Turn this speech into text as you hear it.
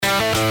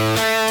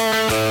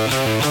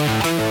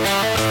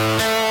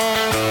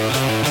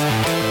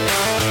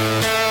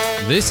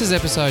This is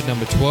episode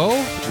number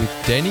 12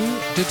 with Denny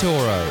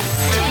DeToro.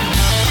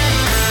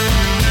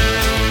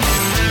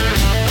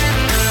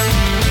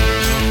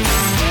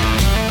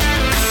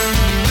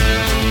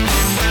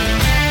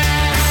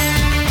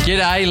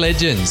 G'day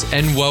legends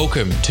and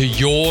welcome to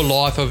Your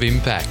Life of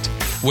Impact,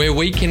 where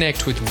we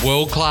connect with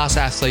world-class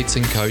athletes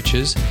and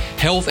coaches,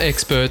 health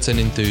experts and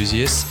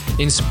enthusiasts,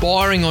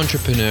 inspiring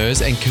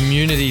entrepreneurs and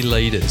community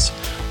leaders,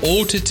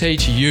 all to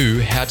teach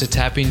you how to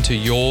tap into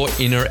your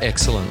inner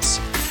excellence.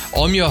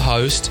 I'm your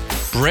host,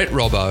 Brett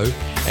Robbo,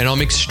 and I'm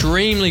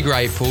extremely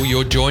grateful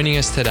you're joining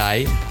us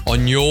today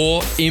on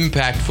your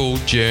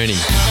impactful journey.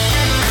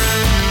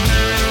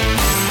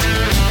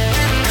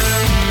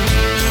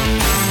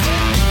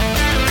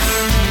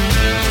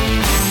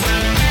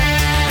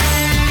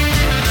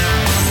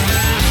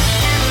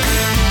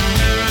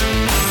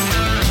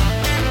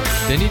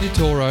 Denny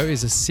DeToro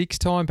is a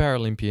 6-time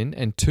Paralympian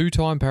and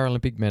 2-time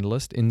Paralympic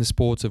medalist in the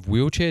sports of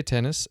wheelchair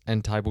tennis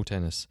and table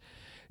tennis.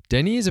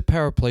 Denny is a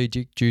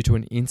paraplegic due to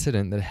an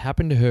incident that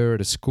happened to her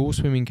at a school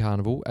swimming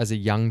carnival as a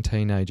young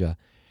teenager.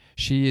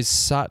 She is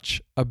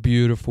such a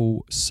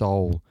beautiful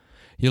soul.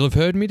 You'll have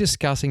heard me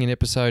discussing in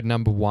episode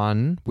number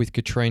 1 with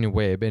Katrina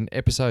Webb and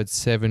episode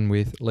 7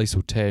 with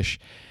Liesl Tesh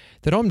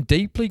that I'm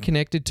deeply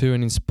connected to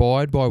and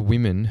inspired by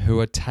women who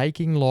are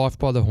taking life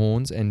by the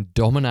horns and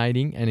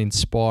dominating and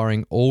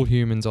inspiring all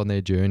humans on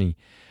their journey.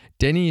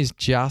 Denny is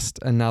just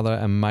another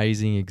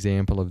amazing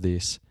example of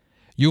this.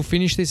 You'll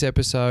finish this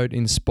episode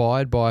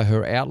inspired by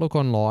her outlook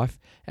on life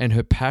and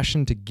her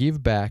passion to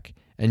give back,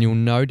 and you'll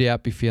no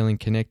doubt be feeling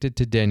connected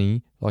to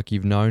Denny like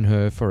you've known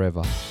her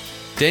forever.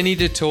 Denny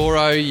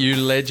DeToro, you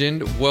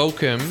legend,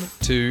 welcome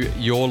to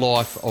Your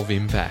Life of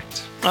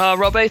Impact. Oh,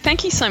 Robbo,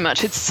 thank you so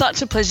much. It's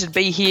such a pleasure to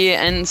be here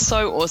and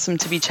so awesome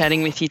to be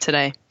chatting with you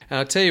today. And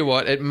I'll tell you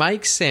what, it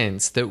makes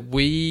sense that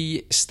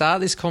we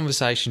start this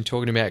conversation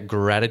talking about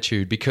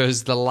gratitude,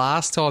 because the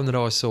last time that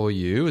I saw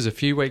you was a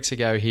few weeks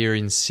ago here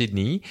in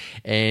Sydney,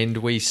 and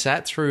we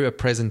sat through a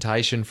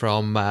presentation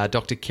from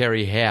Dr.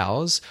 Kerry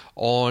Howes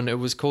on, it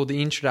was called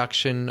The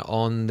Introduction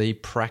on the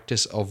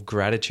Practice of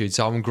Gratitude.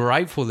 So I'm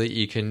grateful that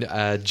you can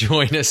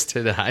join us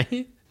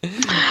today.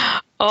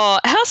 Oh,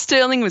 how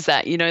sterling was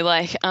that?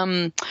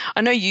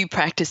 I know you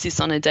practice this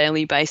on a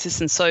daily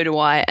basis and so do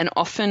I. And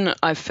often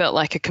I've felt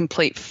like a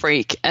complete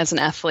freak as an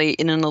athlete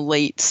in an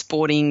elite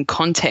sporting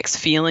context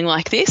feeling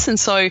like this. And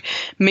so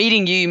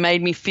meeting you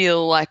made me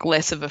feel like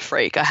less of a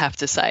freak, I have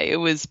to say. It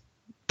was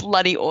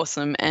bloody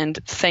awesome. And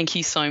thank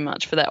you so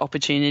much for that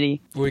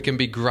opportunity. We can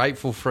be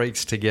grateful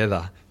freaks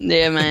together.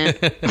 Yeah, man.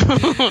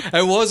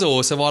 It was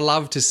awesome. I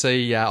love to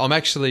see, I'm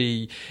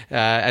actually,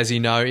 as you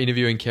know,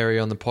 interviewing Kerry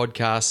on the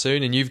podcast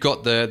soon, and you've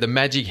got the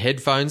magic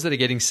headphones that are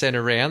getting sent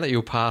around that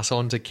you'll pass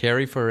on to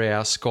Kerry for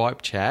our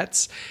Skype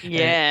chats.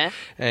 Yeah.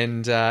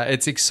 And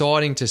it's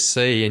exciting to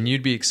see, and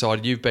you'd be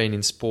excited, you've been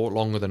in sport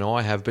longer than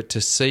I have, but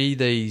to see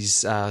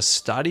these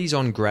studies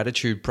on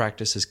gratitude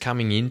practices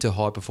coming into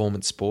high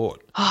performance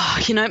sport. Oh,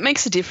 it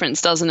makes a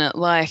difference, doesn't it?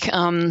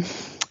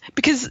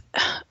 Because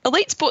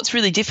elite sport's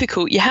really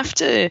difficult.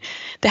 There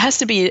has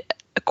to be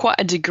quite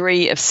a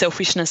degree of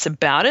selfishness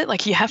about it.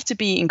 Like, you have to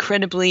be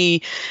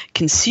incredibly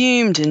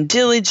consumed and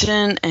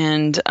diligent,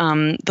 and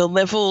the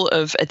level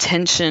of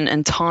attention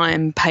and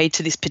time paid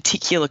to this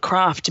particular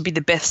craft to be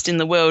the best in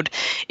the world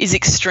is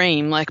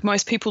extreme. Like,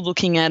 most people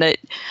looking at it,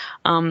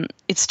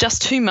 it's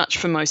just too much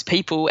for most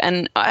people.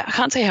 And I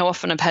can't say how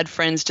often I've had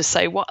friends just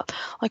say, what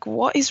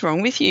is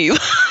wrong with you?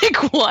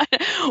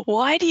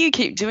 Why do you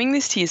keep doing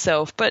this to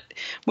yourself? But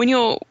when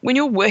you're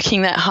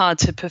working that hard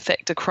to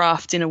perfect a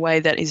craft in a way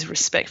that is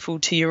respectful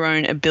to your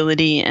own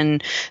ability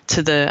and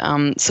to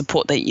the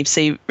support that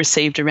you've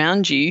received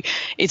around you,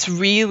 it's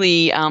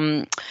really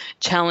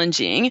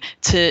challenging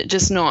to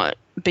just not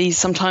be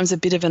sometimes a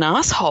bit of an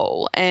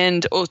asshole,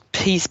 or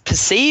he's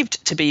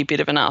perceived to be a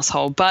bit of an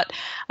asshole, but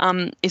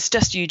it's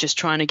just you just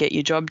trying to get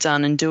your job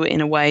done and do it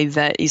in a way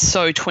that is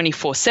so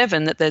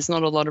 24/7 that there's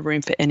not a lot of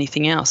room for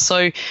anything else.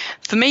 So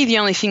for me, the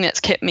only thing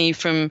that's kept me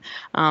from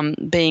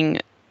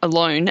being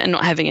alone and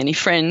not having any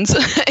friends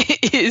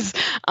is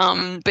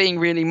being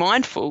really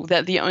mindful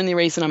that the only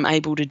reason I'm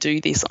able to do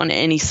this on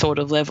any sort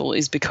of level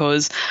is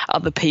because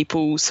other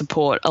people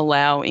support,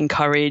 allow,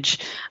 encourage,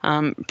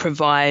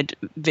 provide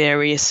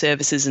various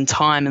services and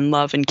time and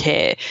love and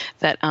care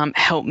that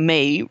help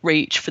me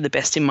reach for the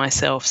best in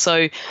myself.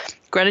 So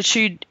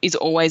gratitude is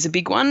always a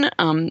big one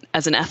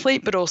as an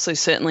athlete, but also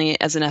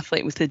certainly as an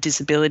athlete with a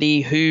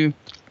disability who,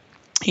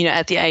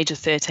 at the age of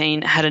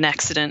 13 had an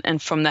accident,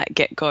 and from that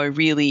get-go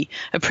really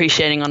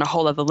appreciating on a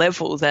whole other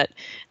level that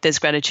there's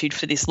gratitude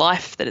for this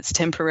life, that it's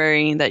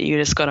temporary, that you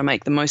just got to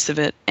make the most of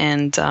it.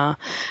 And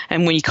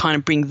when you kind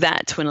of bring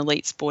that to an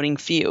elite sporting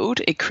field,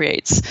 it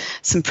creates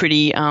some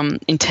pretty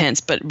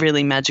intense but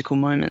really magical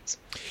moments.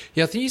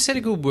 Yeah, I think you said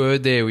a good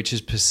word there, which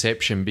is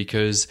perception,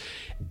 because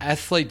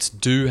athletes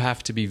do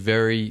have to be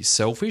very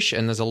selfish,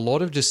 and there's a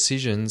lot of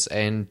decisions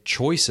and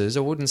choices, I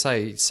wouldn't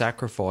say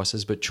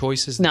sacrifices, but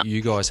choices that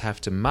you guys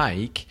have to to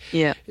make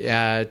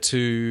Yeah.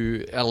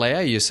 to allow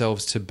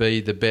yourselves to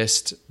be the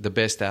best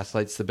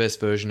athletes, the best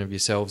version of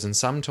yourselves. And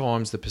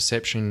sometimes the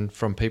perception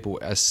from people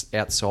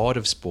outside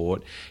of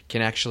sport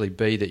can actually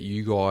be that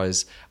you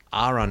guys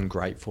are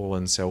ungrateful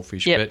and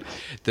selfish. Yep.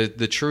 But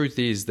the truth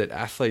is that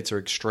athletes are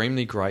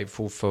extremely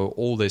grateful for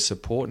all their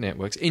support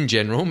networks in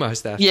general.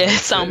 Most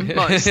athletes,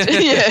 Most,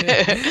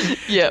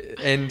 yeah.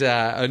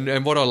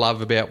 And what I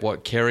love about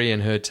what Kerry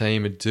and her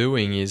team are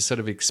doing is sort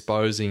of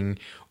exposing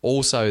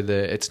also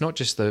it's not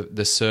just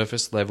the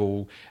surface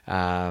level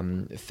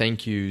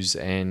thank yous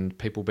and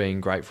people being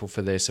grateful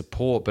for their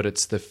support, but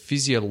it's the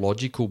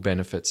physiological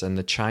benefits and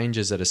the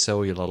changes at a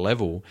cellular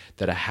level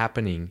that are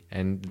happening.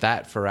 And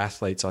that for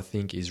athletes, I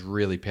think, is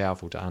really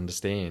powerful to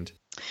understand.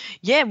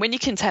 Yeah, when you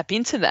can tap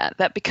into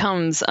that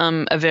becomes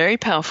a very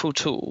powerful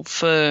tool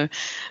for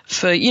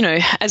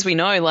as we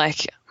know,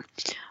 like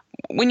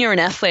when you're an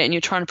athlete and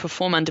you're trying to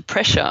perform under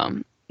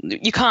pressure,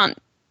 you can't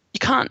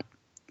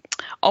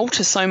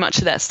alter so much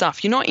of that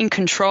stuff. You're not in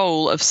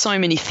control of so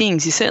many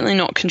things. You're certainly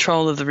not in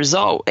control of the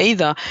result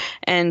either.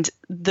 And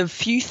the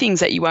few things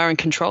that you are in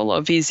control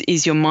of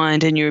is your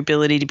mind and your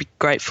ability to be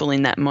grateful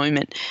in that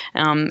moment.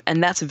 And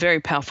that's a very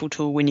powerful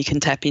tool when you can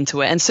tap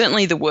into it. And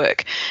certainly the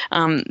work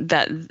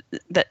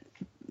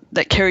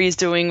that Kerry is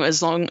doing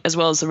as well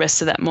as the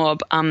rest of that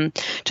mob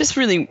just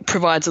really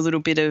provides a little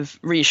bit of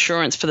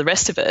reassurance for the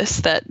rest of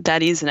us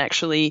that is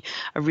actually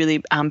a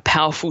really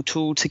powerful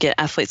tool to get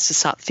athletes to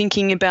start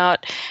thinking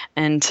about.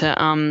 And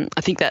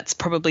I think that's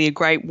probably a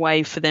great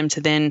way for them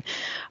to then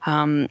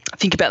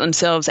think about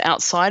themselves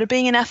outside of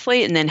being an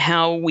athlete, and then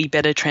how we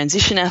better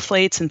transition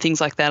athletes and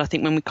things like that. I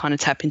think when we kind of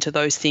tap into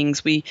those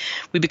things, we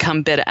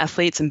become better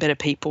athletes and better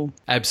people.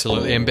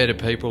 Absolutely. And better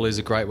people is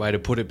a great way to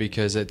put it,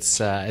 because it's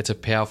a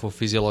powerful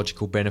physiological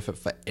benefit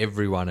for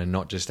everyone and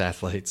not just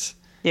athletes.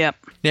 Yeah.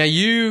 Now,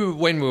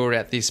 when we were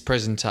at this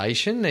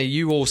presentation,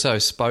 you also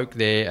spoke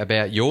there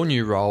about your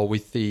new role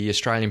with the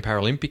Australian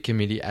Paralympic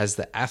Committee as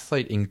the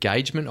Athlete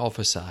Engagement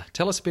Officer.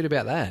 Tell us a bit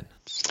about that.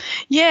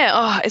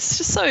 Yeah, it's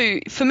just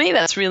for me,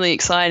 that's really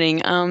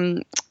exciting.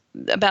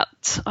 About,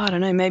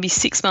 maybe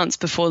 6 months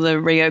before the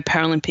Rio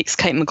Paralympics,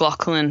 Kate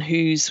McLaughlin,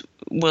 who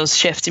was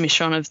chef de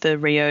mission of the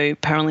Rio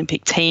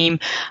Paralympic team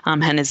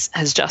and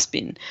has just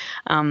been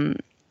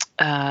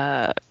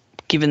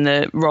given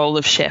the role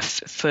of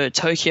chef for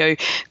Tokyo,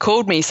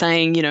 called me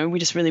saying, we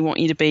just really want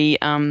you to be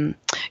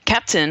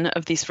captain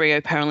of this Rio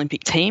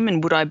Paralympic team,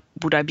 and would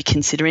I be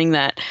considering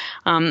that?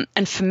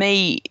 And for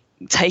me,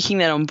 taking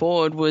that on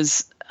board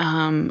was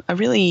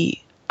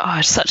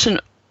such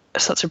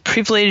a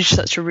privilege,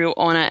 such a real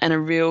honour, and a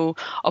real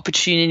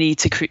opportunity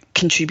to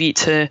contribute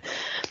to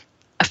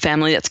a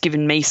family that's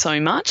given me so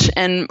much.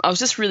 And I was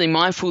just really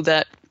mindful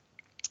that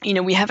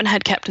we haven't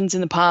had captains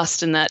in the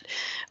past, and that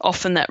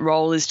often that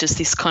role is just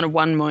this kind of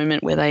one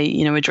moment where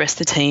they, address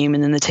the team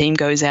and then the team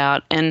goes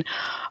out. And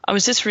I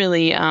was just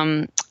really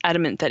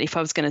adamant that if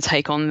I was going to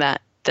take on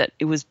that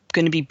it was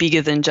going to be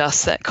bigger than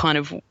just that kind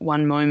of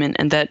one moment,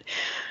 and that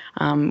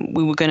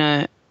we were going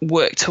to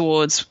work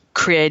towards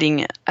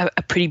creating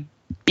a pretty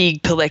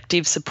big,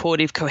 collective,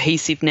 supportive,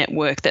 cohesive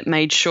network that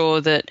made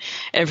sure that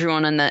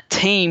everyone on that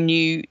team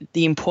knew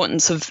the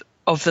importance of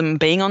them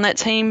being on that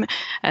team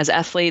as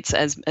athletes,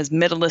 as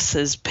medalists,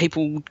 as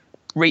people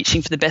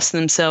reaching for the best of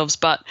themselves,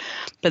 but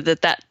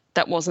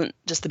that wasn't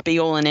just the be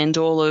all and end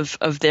all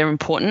of their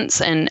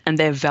importance and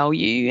their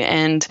value.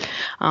 And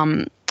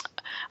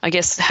I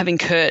guess having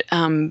Kurt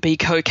be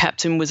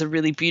co-captain was a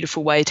really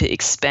beautiful way to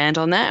expand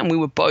on that, and we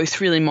were both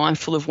really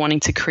mindful of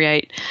wanting to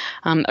create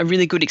a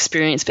really good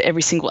experience for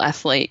every single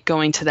athlete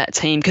going to that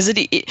team, because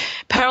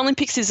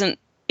Paralympics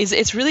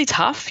it's really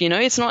tough,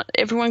 it's not,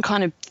 everyone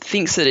kind of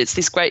thinks that it's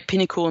this great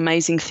pinnacle,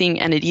 amazing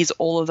thing, and it is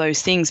all of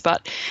those things,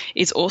 but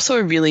it's also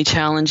a really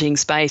challenging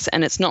space,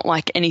 and it's not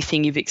like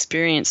anything you've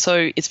experienced.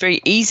 So it's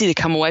very easy to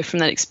come away from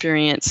that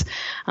experience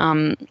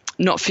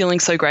not feeling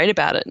so great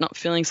about it, not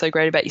feeling so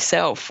great about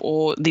yourself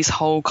or this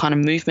whole kind of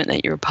movement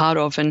that you're a part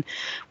of. And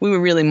we were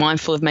really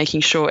mindful of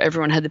making sure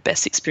everyone had the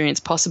best experience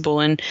possible.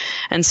 And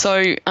so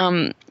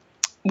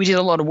we did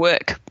a lot of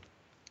work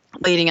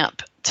leading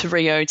up to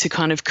Rio to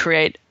kind of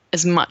create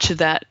as much of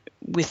that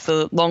with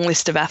the long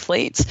list of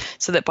athletes,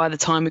 so that by the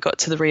time we got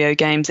to the Rio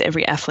Games,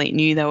 every athlete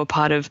knew they were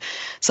part of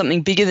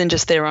something bigger than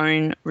just their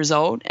own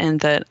result, and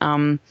that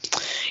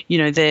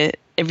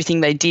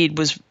everything they did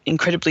was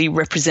incredibly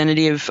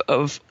representative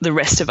of the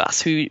rest of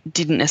us who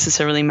didn't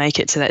necessarily make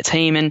it to that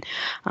team. And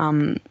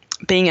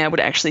being able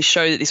to actually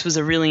show that this was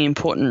a really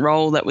important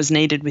role that was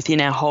needed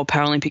within our whole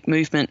Paralympic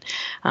movement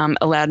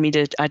allowed me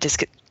to,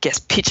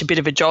 pitch a bit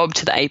of a job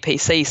to the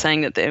APC,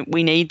 saying that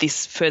we need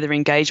this further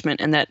engagement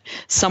and that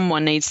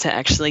someone needs to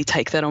actually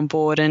take that on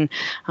board. And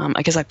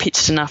I guess I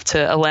pitched enough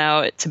to allow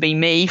it to be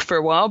me for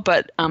a while,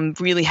 but I'm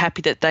really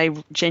happy that they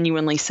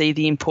genuinely see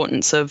the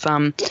importance of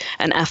an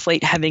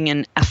athlete having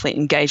an athlete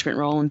engagement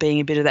role and being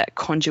a bit of that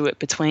conduit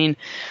between,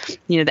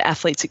 the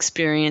athlete's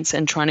experience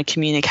and trying to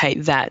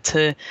communicate that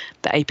to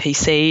the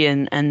APC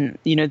and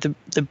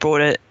the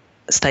broader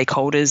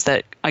stakeholders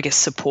that I guess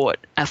support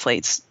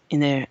athletes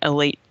in their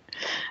elite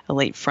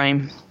elite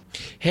frame.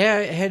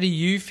 How do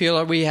you feel?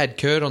 Like, we had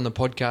Kurt on the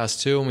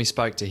podcast too, and we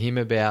spoke to him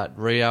about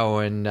Rio,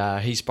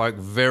 and he spoke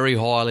very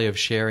highly of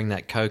sharing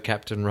that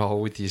co-captain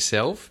role with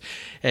yourself.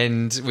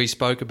 And we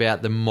spoke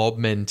about the mob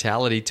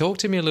mentality. Talk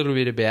to me a little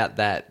bit about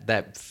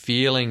that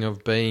feeling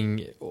of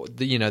being,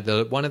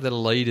 one of the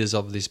leaders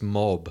of this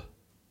mob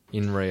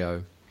in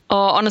Rio. Oh,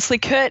 honestly,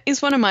 Kurt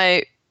is one of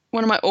my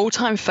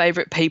all-time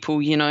favorite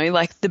people.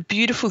 Like, the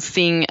beautiful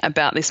thing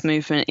about this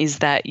movement is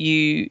that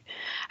you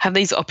have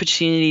these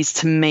opportunities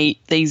to meet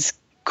these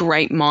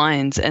great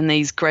minds and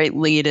these great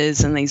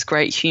leaders and these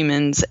great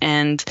humans,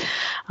 and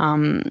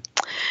we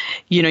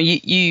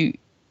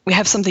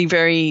have something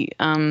very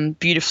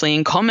beautifully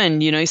in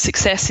common.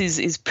 Success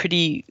is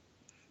pretty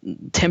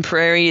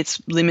temporary,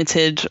 it's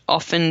limited,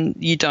 often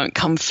you don't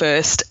come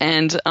first,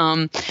 and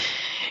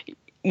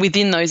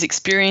within those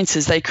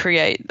experiences, they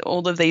create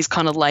all of these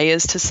kind of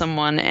layers to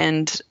someone.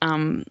 And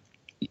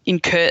in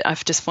Kurt, I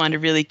just find a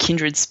really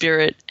kindred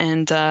spirit,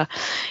 and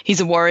he's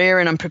a warrior,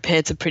 and I'm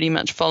prepared to pretty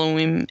much follow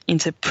him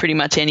into pretty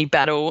much any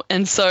battle.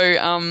 And so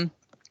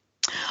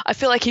I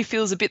feel like he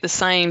feels a bit the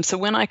same. So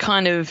when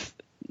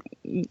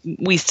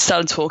we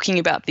started talking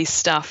about this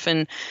stuff,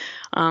 and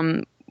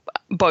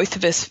both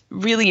of us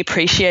really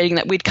appreciating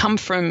that we'd come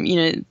from,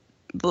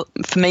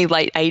 for me,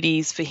 late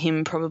 80s, for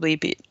him probably a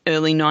bit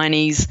early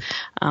 90s,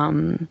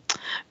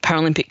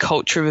 Paralympic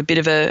culture of a bit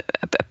of a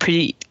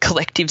pretty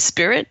collective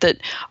spirit, that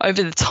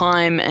over the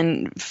time,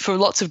 and for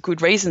lots of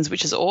good reasons,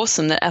 which is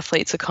awesome, that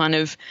athletes are kind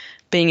of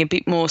being a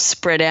bit more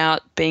spread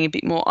out, being a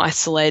bit more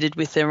isolated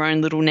with their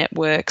own little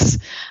networks.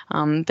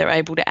 They're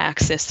able to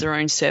access their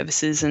own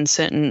services and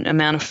certain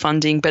amount of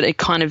funding, but it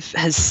kind of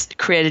has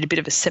created a bit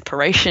of a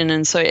separation.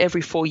 And so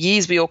every 4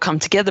 years we all come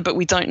together, but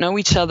we don't know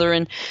each other.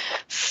 And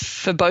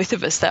for both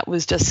of us, that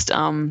was just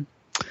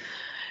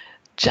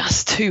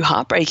too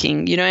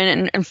heartbreaking,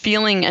 and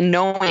feeling and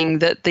knowing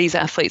that these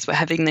athletes were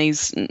having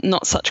these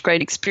not such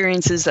great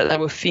experiences, that they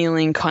were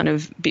feeling kind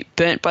of a bit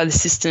burnt by the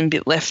system, a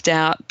bit left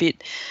out, a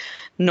bit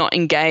not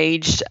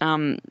engaged,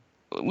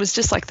 was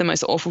just like the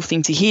most awful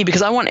thing to hear,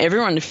 because I want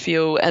everyone to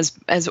feel as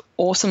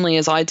awesomely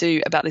as I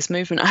do about this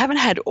movement. I haven't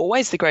had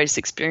always the greatest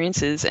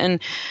experiences, and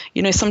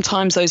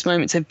sometimes those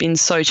moments have been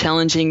so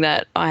challenging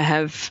that I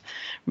have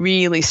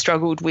really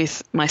struggled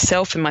with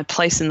myself and my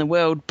place in the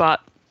world, but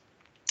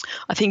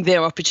I think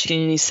there are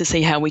opportunities to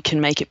see how we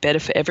can make it better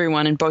for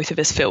everyone, and both of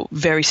us felt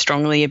very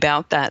strongly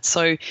about that.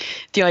 So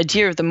the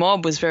idea of the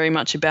mob was very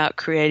much about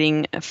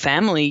creating a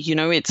family.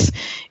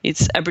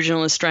 It's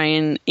Aboriginal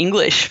Australian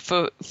English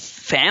for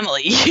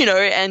family,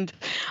 and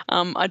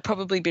I'd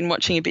probably been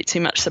watching a bit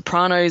too much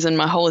Sopranos, and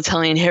my whole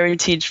Italian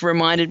heritage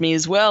reminded me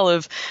as well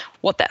of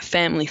what that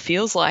family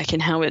feels like,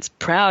 and how it's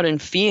proud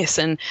and fierce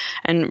and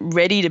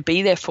ready to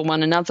be there for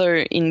one another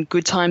in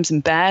good times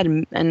and bad.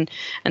 And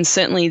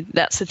certainly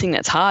that's the thing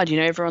that's hard.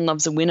 Everyone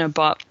loves a winner,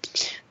 but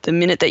the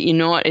minute that you're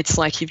not, it's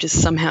like you've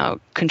just somehow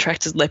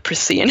contracted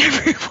leprosy, and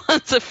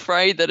everyone's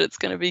afraid that it's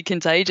going to be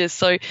contagious.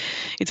 So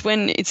it's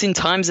when it's in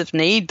times of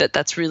need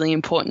that's really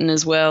important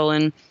as well.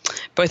 And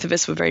both of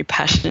us were very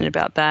passionate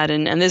about that.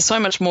 And there's so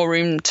much more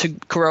room to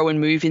grow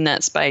and move in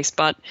that space.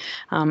 But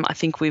I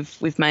think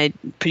we've made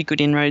pretty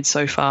good inroads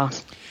so far.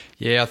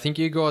 Yeah, I think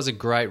you guys are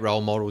great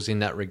role models in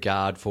that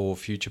regard for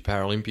future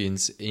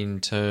Paralympians, in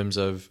terms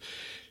of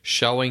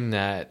showing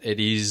that it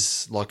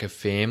is like a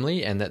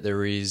family, and that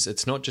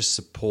it's not just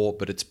support,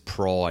 but it's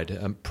pride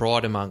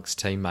amongst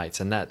teammates.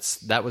 And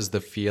that was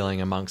the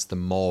feeling amongst the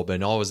mob.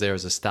 And I was there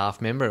as a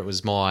staff member. It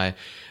was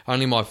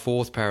only my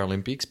fourth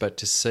Paralympics, but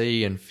to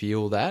see and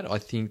feel that, I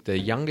think the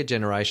younger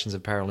generations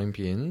of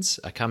Paralympians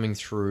are coming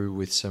through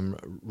with some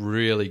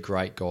really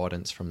great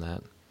guidance from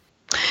that.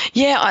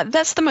 Yeah,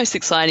 that's the most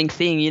exciting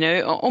thing.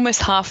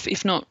 Almost half,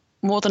 if not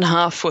more than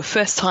half, were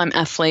first-time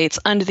athletes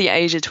under the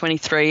age of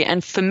 23.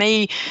 And for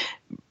me,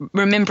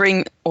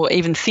 remembering or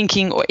even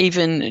thinking or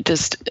even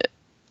just,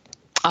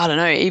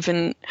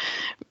 even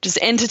just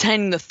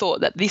entertaining the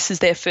thought that this is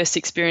their first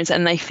experience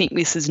and they think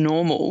this is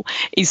normal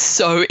is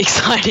so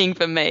exciting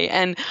for me.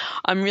 And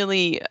I'm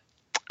really...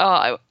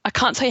 I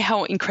can't tell you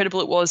how incredible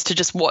it was to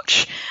just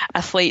watch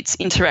athletes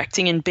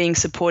interacting and being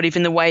supportive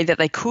in the way that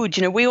they could.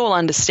 We all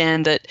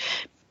understand that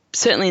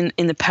certainly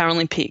in the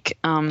Paralympic,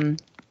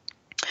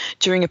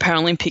 during a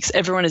Paralympics,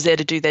 everyone is there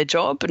to do their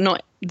job, but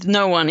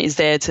no one is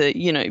there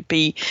to,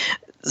 be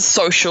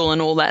social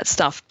and all that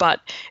stuff.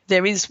 But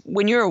there is,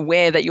 when you're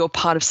aware that you're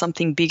part of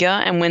something bigger,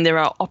 and when there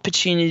are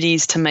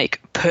opportunities to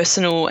make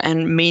personal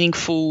and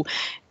meaningful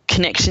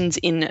connections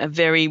in a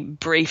very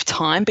brief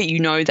time, but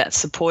that's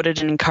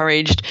supported and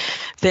encouraged,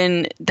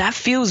 then that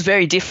feels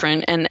very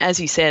different. And as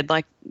you said,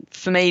 like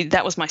for me,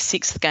 that was my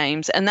sixth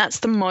games, and that's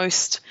the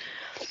most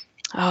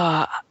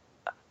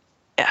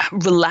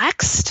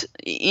relaxed,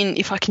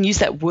 if I can use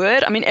that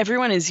word. I mean,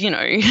 everyone is,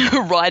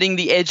 riding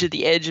the edge of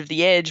the edge of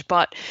the edge,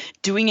 but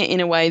doing it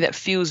in a way that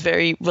feels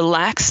very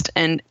relaxed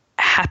and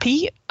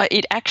happy.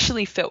 It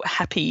actually felt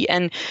happy.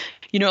 And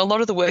a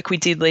lot of the work we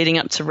did leading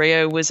up to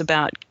Rio was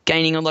about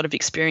gaining a lot of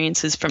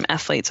experiences from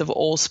athletes of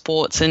all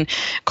sports and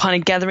kind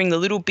of gathering the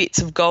little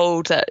bits of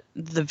gold that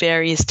the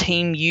various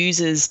team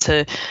uses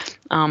to,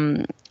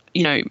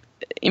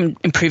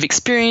 improve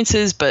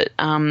experiences, but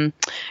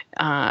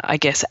I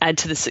guess add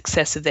to the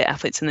success of their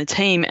athletes in the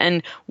team.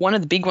 And one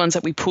of the big ones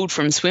that we pulled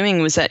from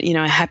swimming was that,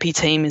 a happy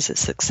team is a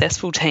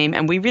successful team.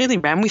 And we really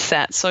ran with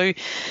that. So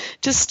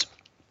just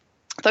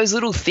those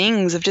little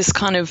things of just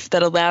kind of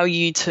that allow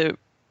you to,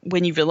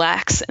 when you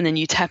relax and then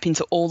you tap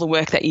into all the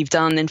work that you've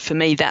done, then for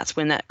me, that's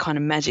when that kind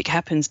of magic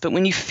happens. But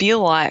when you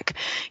feel like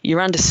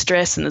you're under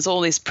stress and there's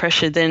all this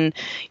pressure, then,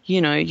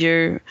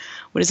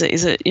 what is it?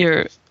 Is it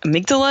your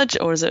amygdala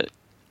or is it,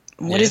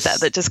 what is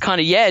that just kind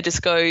of,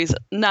 just goes,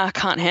 nah,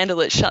 can't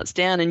handle it, shuts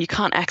down, and you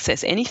can't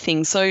access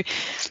anything. So,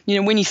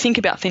 when you think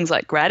about things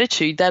like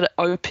gratitude, that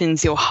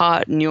opens your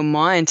heart and your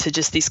mind to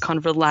just this kind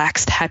of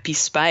relaxed, happy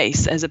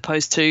space, as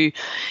opposed to,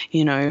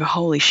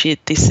 holy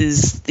shit, this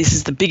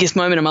is the biggest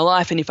moment of my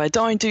life, and if I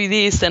don't do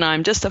this, then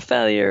I'm just a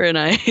failure, and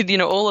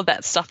all of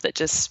that stuff that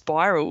just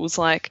spirals.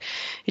 Like,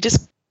 it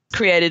just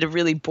created a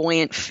really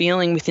buoyant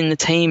feeling within the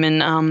team,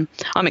 and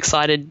I'm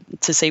excited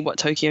to see what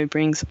Tokyo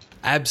brings.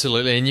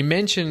 Absolutely. And you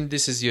mentioned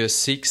this is your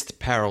 6th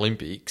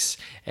Paralympics,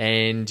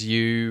 and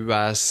you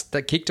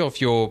kicked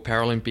off your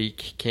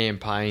Paralympic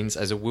campaigns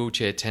as a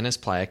wheelchair tennis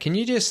player. Can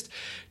you just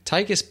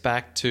take us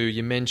back to,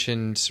 you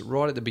mentioned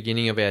right at the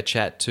beginning of our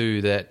chat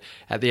too, that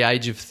at the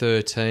age of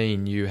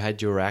 13 you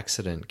had your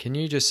accident. Can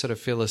you just sort of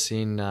fill us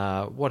in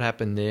what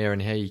happened there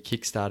and how you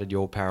kick-started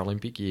your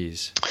Paralympic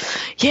years?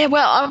 Yeah,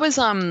 well, I was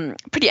a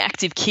pretty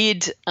active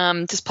kid,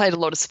 just played a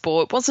lot of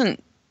sport.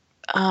 Wasn't,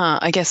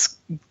 I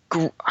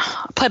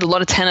played a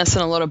lot of tennis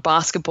and a lot of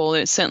basketball.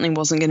 It certainly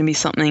wasn't going to be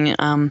something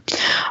I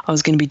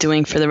was going to be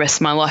doing for the rest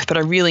of my life, but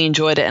I really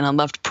enjoyed it and I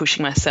loved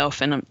pushing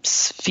myself, and I'm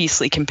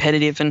fiercely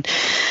competitive and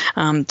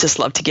just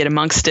loved to get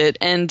amongst it.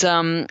 And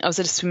I was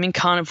at a swimming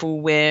carnival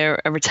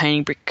where a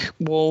retaining brick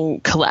wall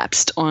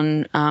collapsed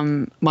on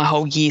my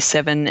whole year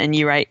 7 and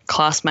year 8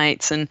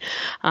 classmates, and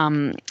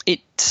it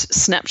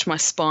snapped my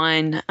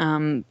spine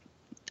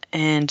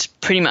and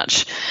pretty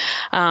much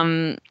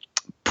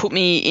put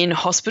me in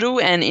hospital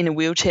and in a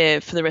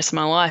wheelchair for the rest of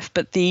my life.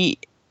 But the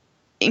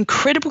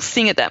incredible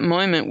thing at that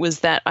moment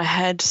was that I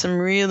had some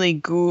really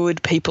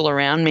good people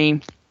around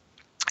me,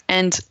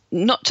 and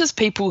not just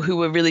people who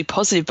were really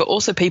positive, but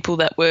also people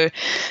that were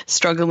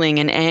struggling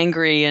and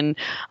angry and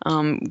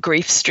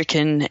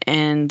grief-stricken,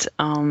 and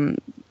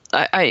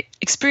I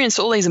experienced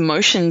all these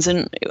emotions,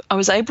 and I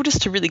was able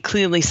just to really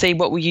clearly see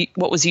what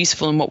was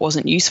useful and what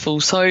wasn't useful.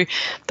 So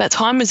that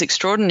time was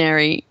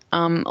extraordinary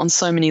on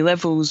so many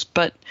levels,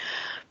 but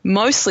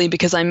mostly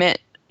because I met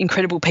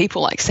incredible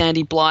people like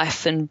Sandy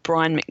Blythe and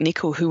Brian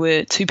McNichol, who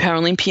were 2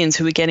 Paralympians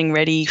who were getting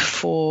ready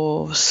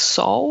for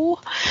Seoul,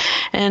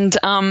 and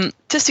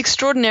just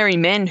extraordinary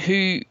men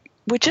who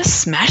were just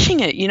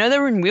smashing it. They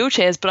were in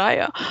wheelchairs, but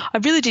I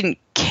really didn't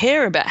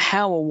care about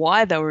how or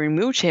why they were in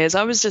wheelchairs.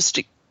 I was just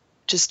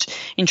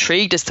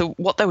intrigued as to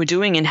what they were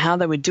doing and how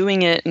they were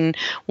doing it, and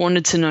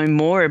wanted to know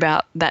more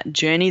about that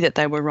journey that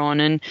they were on.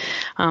 And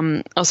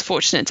I was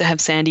fortunate to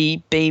have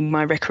Sandy be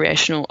my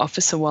recreational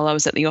officer while I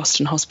was at the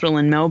Austin Hospital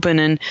in Melbourne.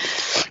 And,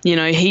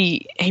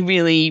 he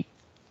really,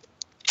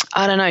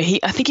 I don't know,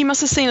 I think he must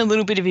have seen a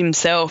little bit of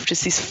himself,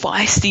 just this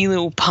feisty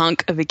little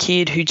punk of a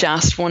kid who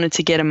just wanted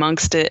to get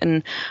amongst it.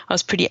 And I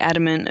was pretty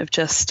adamant of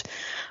just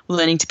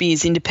learning to be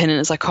as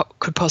independent as I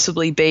could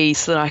possibly be,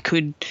 so that I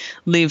could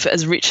live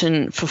as rich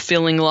and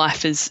fulfilling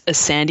life as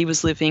Sandy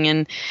was living.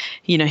 And,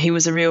 he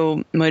was a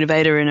real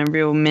motivator and a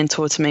real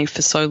mentor to me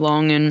for so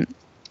long, and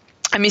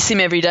I miss him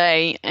every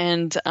day.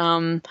 And,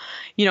 I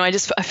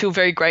feel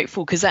very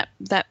grateful, because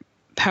that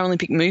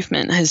Paralympic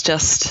movement has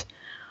just,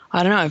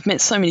 I don't know, I've met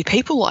so many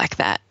people like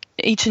that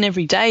each and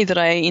every day that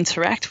I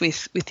interact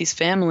with his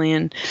family.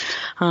 And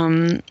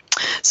tennis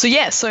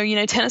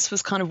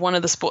was kind of one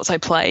of the sports I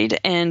played,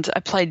 and I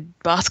played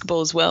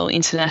basketball as well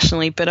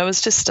internationally, but I was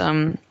just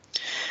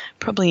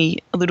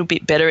probably a little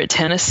bit better at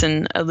tennis,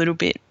 and a little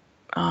bit,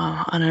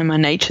 I don't know, my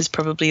nature's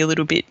probably a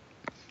little bit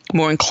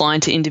more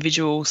inclined to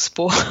individual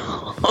sports.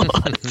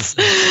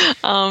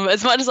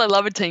 As much as I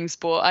love a team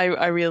sport,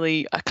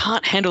 I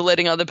can't handle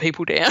letting other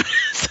people down.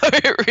 So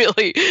it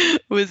really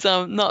was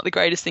not the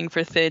greatest thing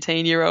for a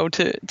 13-year-old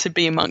to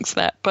be amongst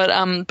that. But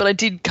I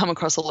did come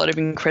across a lot of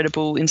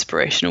incredible,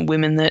 inspirational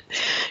women that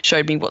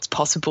showed me what's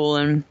possible,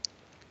 and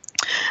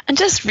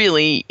just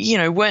really,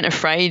 weren't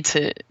afraid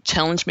to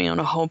challenge me on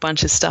a whole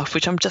bunch of stuff,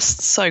 which I'm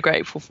just so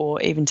grateful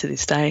for even to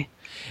this day.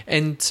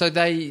 And so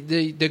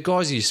the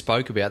guys you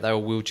spoke about, they were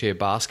wheelchair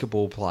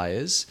basketball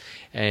players,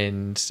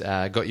 and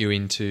got you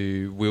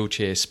into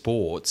wheelchair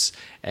sports.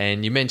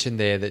 And you mentioned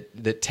there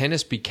that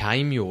tennis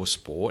became your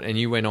sport, and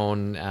you went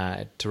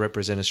on to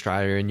represent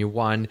Australia, and you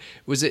won.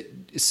 Was it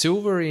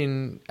silver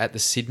at the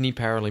Sydney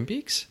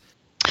Paralympics?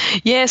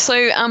 Yeah,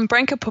 so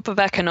Branka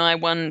Popovac and I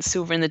won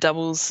silver in the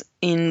doubles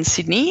in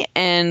Sydney,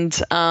 and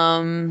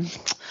that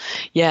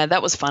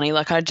was funny.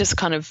 Like, I just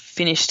kind of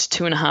finished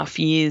 2.5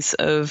 years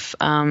of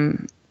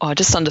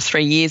just under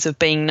 3 years of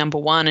being number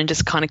one, and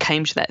just kind of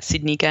came to that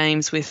Sydney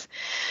Games with,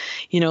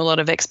 a lot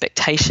of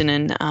expectation,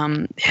 and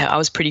I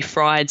was pretty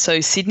fried. So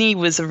Sydney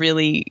was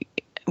really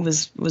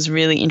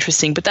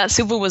interesting. But that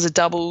silver was a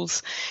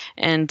doubles,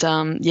 and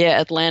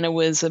Atlanta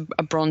was a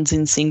bronze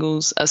in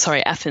singles.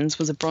 Athens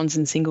was a bronze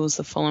in singles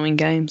the following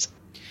games.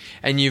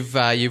 And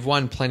you've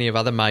won plenty of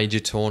other major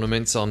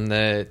tournaments on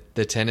the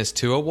tennis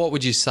tour. What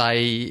would you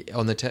say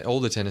on all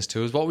the tennis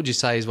tours? What would you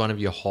say is one of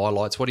your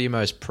highlights? What are you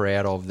most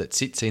proud of that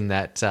sits in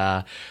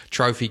that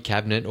trophy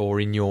cabinet or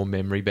in your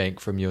memory bank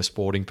from your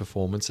sporting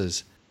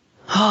performances?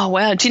 Oh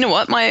wow! Do you know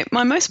what my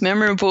most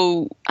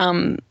memorable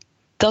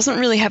doesn't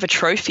really have a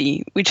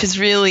trophy, which is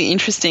really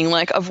interesting.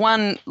 Like, I've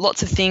won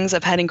lots of things.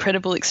 I've had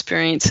incredible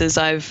experiences.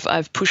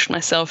 I've pushed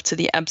myself to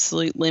the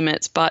absolute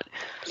limits, but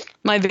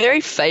my very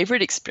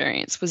favourite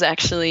experience was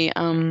actually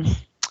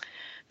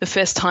the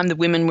first time the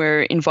women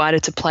were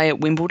invited to play at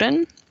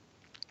Wimbledon.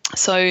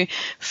 So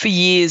for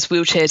years,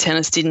 wheelchair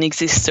tennis didn't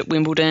exist at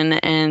Wimbledon,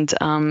 and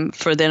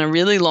for then a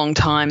really long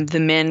time, the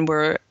men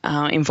were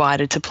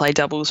invited to play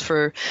doubles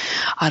for,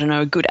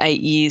 a good 8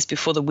 years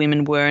before the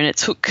women were, and it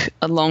took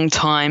a long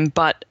time,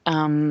 but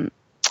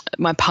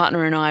my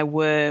partner and I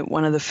were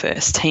one of the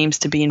first teams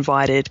to be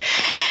invited.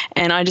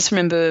 And I just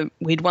remember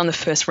we'd won the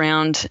first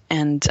round,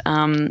 and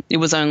it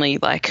was only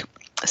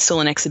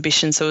still an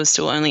exhibition, so it was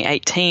still only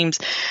 8 teams.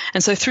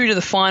 And so through to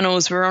the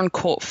finals, we're on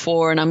court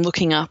 4, and I'm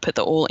looking up at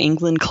the All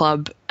England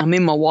Club. I'm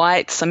in my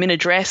whites, I'm in a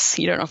dress.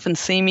 You don't often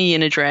see me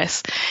in a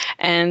dress.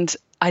 And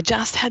I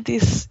just had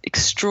this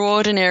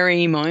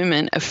extraordinary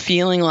moment of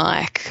feeling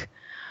like,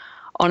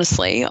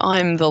 honestly,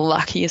 I'm the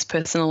luckiest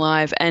person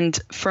alive. And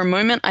for a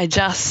moment, I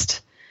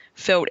just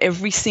felt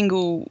every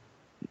single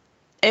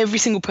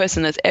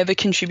person that's ever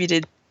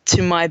contributed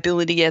to my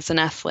ability as an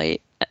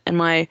athlete and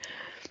my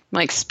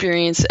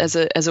experience as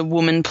a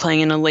woman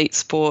playing an elite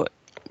sport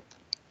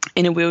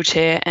in a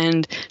wheelchair,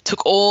 and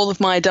took all of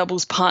my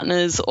doubles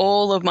partners,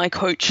 all of my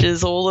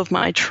coaches, all of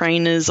my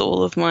trainers,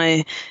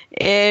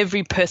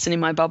 every person in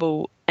my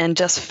bubble, and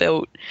just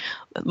felt,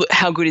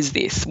 how good is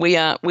this? We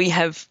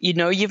have,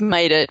 you've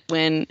made it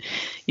when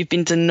you've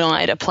been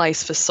denied a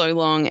place for so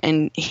long,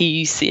 and here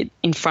you sit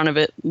in front of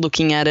it,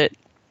 looking at it,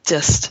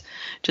 just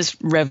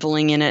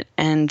reveling in it.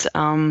 And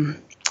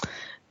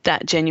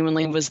that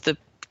genuinely was the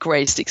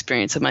greatest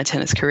experience of my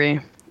tennis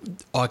career.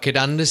 I could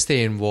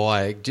understand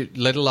why,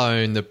 let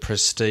alone the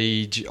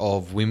prestige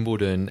of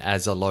Wimbledon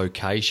as a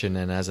location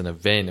and as an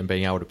event and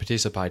being able to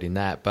participate in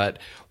that. But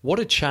what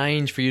a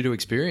change for you to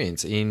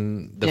experience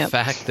in the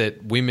fact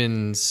that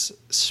women's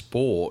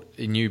sport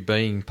and you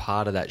being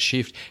part of that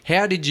shift.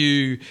 How did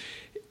you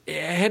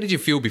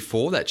feel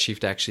before that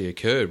shift actually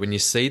occurred, when you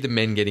see the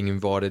men getting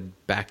invited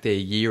back there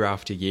year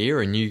after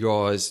year, and you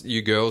girls,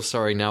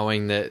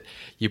 knowing that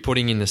you're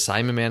putting in the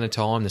same amount of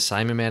time, the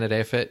same amount of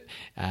effort,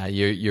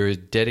 you're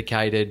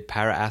dedicated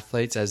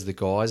para-athletes as the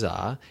guys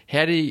are.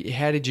 How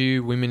did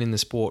you women in the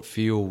sport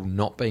feel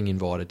not being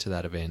invited to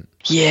that event?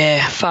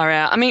 Yeah, far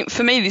out. I mean,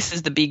 for me, this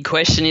is the big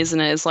question, isn't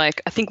it? It's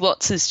like, I think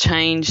lots has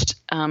changed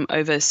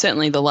over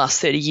certainly the last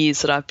 30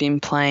 years that I've been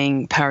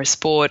playing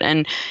parasport,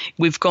 and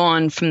we've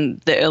gone from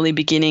the early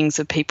beginnings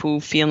of people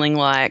feeling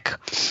like,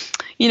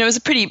 it was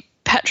a pretty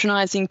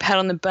patronising pat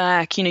on the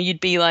back.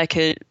 You'd be like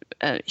a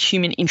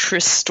human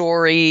interest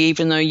story,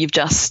 even though you've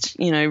just,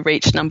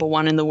 reached number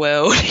one in the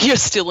world. You're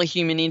still a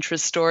human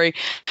interest story.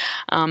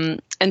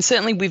 And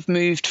certainly we've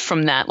moved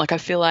from that. Like, I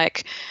feel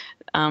like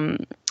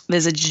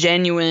there's a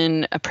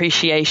genuine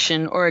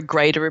appreciation, or a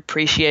greater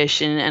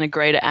appreciation and a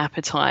greater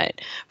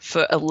appetite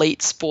for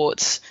elite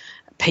sports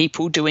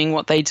people doing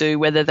what they do,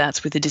 whether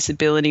that's with a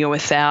disability or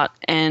without.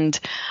 And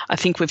I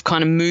think we've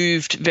kind of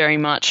moved very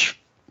much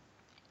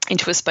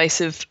into a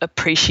space of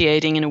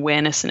appreciating and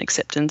awareness and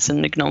acceptance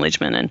and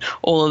acknowledgement and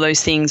all of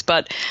those things.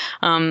 But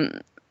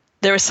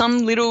there are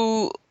some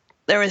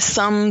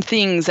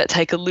things that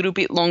take a little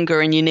bit longer,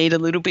 and you need a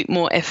little bit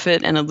more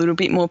effort and a little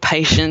bit more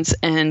patience,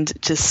 and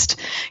just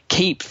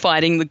keep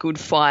fighting the good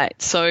fight.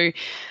 So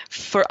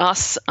for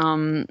us,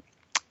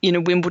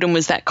 Wimbledon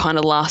was that kind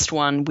of last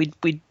one. We'd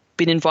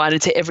been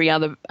invited to every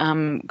other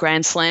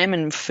Grand Slam,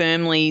 and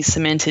firmly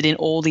cemented in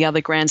all the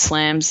other Grand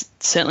Slams.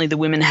 Certainly the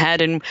women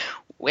had, and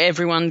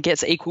everyone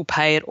gets equal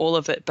pay at all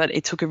of it. But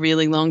it took a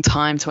really long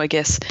time to, I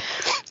guess,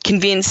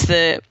 convince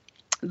the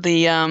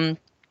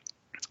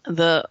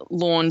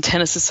Lawn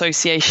Tennis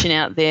Association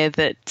out there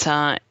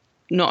that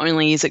not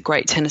only is it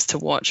great tennis to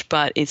watch,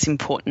 but it's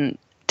important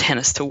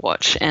tennis to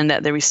watch, and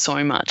that there is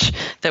so much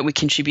that we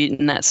contribute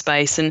in that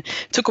space. And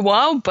it took a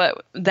while,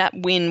 but that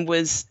win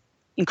was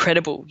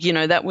incredible.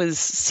 That was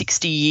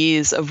 60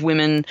 years of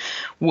women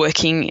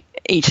working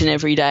each and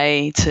every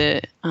day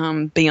to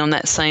be on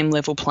that same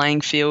level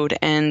playing field,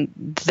 and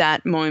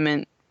that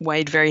moment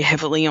weighed very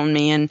heavily on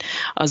me, and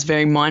I was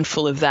very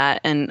mindful of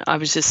that. And I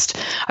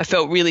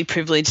felt really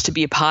privileged to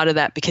be a part of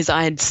that, because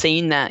I had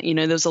seen that.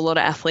 There was a lot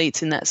of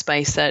athletes in that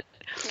space that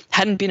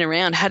hadn't been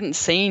around, hadn't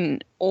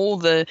seen all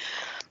the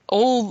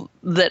all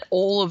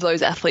of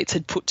those athletes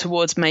had put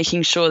towards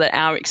making sure that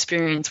our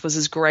experience was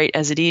as great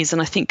as it is.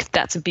 And I think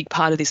that's a big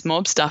part of this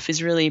mob stuff,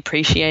 is really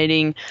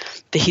appreciating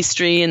the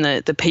history and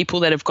the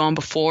people that have gone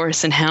before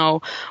us, and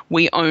how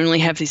we only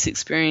have this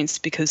experience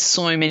because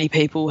so many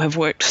people have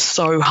worked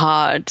so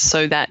hard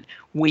so that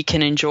we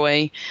can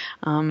enjoy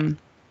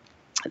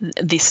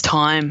this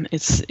time.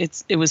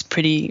 It was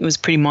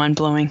pretty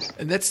mind-blowing.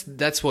 And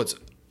that's what's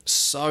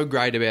so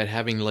great about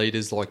having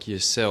leaders like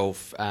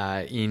yourself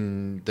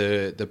in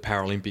the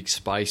Paralympic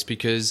space,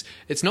 because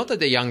it's not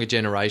that the younger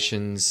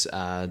generations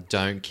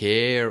don't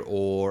care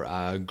or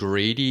are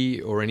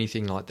greedy or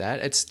anything like that.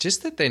 It's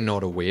just that they're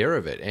not aware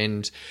of it.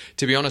 And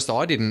to be honest,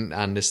 I didn't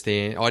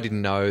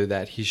know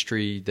that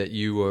history, that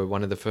you were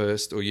one of the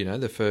first, or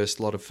the first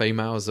lot of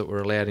females that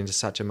were allowed into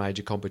such a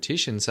major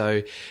competition.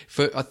 So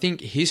I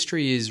think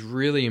history is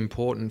really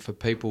important for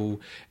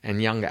people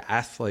and younger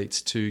athletes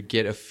to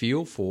get a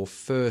feel for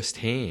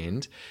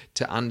firsthand,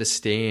 to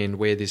understand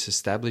where this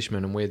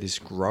establishment and where this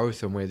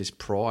growth and where this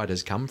pride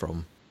has come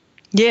from.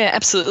 Yeah,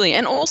 absolutely.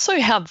 And also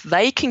how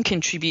they can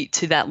contribute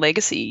to that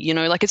legacy.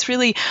 It's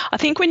really, I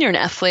think when you're an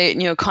athlete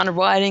and you're kind of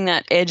riding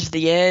that edge of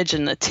the edge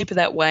and the tip of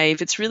that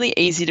wave, it's really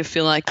easy to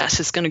feel like that's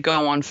just going to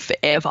go on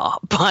forever.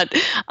 But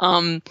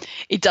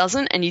it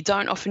doesn't, and you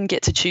don't often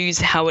get to choose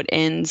how it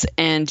ends,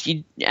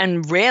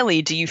 and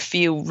rarely do you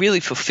feel really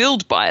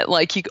fulfilled by it.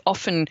 Like,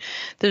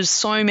 there's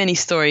so many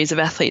stories of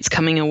athletes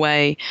coming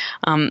away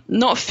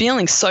not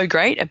feeling so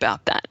great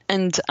about that.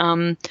 And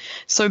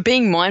so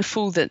being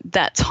mindful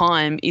that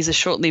time is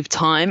a short-lived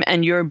time,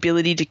 and your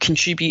ability to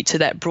contribute to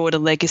that broader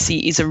legacy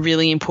is a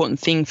really important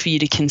thing for you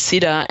to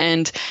consider,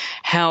 and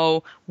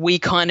how we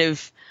kind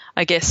of,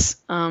 I guess,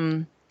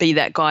 be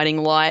that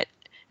guiding light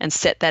and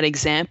set that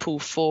example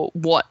for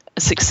what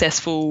a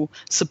successful,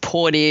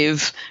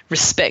 supportive,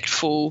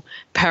 respectful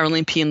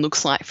Paralympian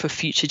looks like for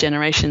future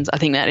generations. I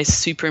think that is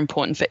super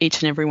important for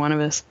each and every one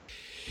of us.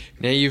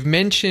 Now, you've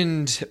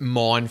mentioned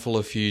mindful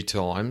a few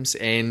times,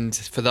 and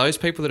for those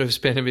people that have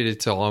spent a bit of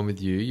time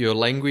with you, your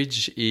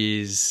language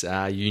is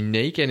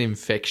unique and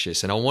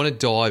infectious, and I want to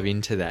dive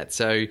into that.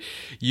 So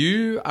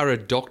you are a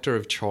doctor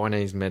of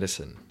Chinese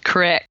medicine.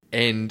 Correct.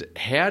 And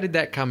how did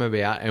that come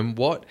about, and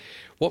what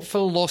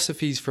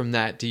philosophies from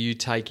that do you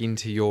take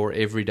into your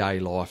everyday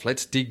life?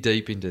 Let's dig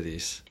deep into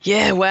this.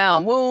 Yeah,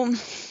 wow. Well,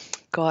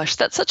 gosh,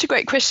 that's such a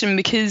great question,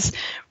 because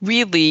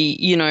really,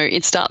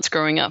 it starts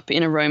growing up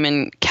in a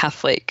Roman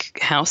Catholic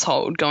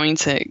household, going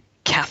to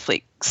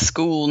Catholic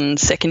school and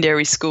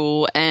secondary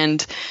school,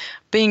 and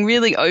being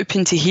really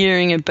open to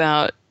hearing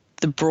about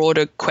the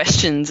broader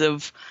questions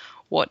of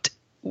what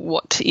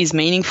is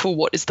meaningful,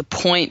 what is the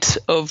point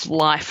of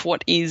life,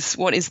 what is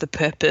the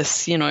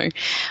purpose,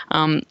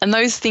 and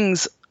those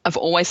things I've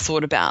always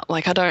thought about.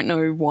 Like, I don't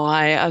know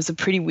why. I was a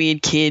pretty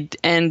weird kid,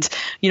 and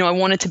I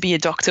wanted to be a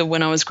doctor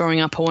when I was growing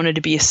up. I wanted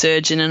to be a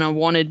surgeon, and I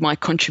wanted my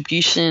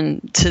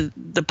contribution to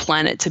the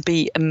planet to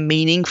be a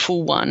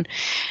meaningful one.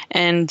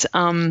 And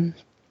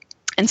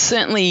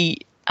certainly,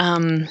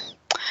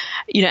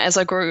 as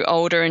I grew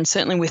older, and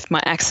certainly with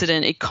my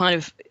accident, it kind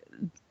of,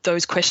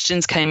 those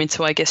questions came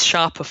into, I guess,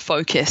 sharper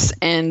focus.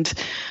 And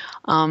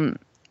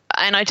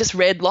I just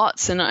read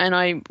lots, and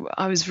I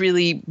was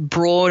really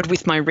broad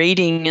with my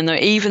reading. And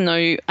even though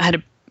I had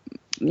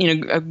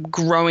a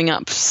growing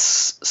up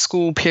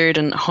school period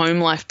and home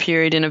life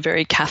period in a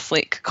very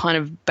Catholic kind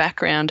of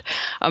background,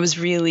 I was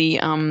really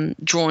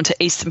drawn to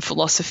Eastern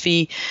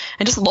philosophy,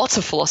 and just lots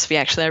of philosophy,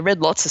 actually. I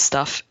read lots of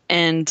stuff,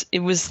 and it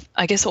was,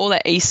 I guess, all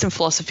that Eastern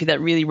philosophy that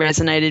really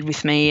resonated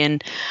with me.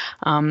 And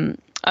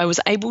I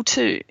was able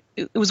to,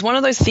 it was one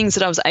of those things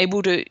that I was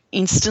able to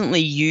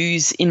instantly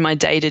use in my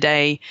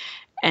day-to-day,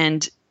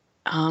 and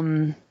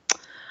it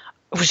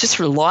was just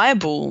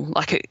reliable.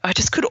 Like, I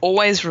just could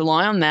always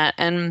rely on that.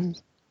 And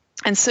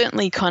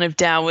certainly kind of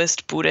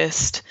Taoist,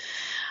 Buddhist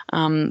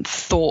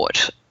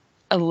thought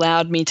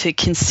allowed me to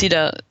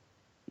consider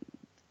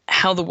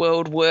how the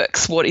world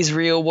works, what is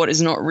real, what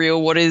is not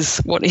real, what is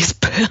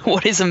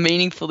a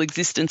meaningful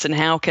existence, and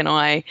how can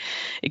I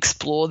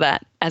explore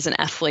that as an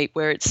athlete,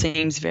 where it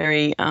seems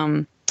very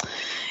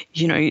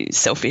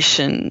selfish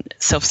and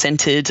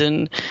self-centered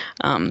and,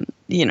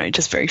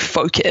 just very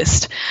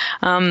focused.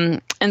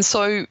 And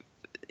so,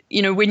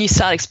 when you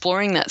start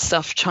exploring that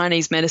stuff,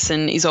 Chinese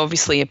medicine is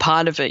obviously a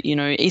part of it.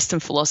 Eastern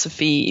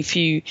philosophy, if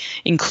you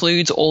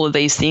includes all of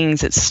these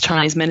things, it's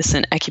Chinese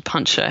medicine,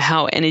 acupuncture,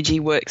 how energy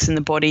works in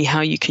the body,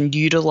 how you can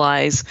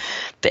utilize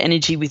the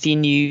energy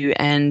within you,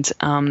 and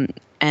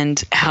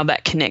how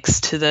that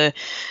connects to the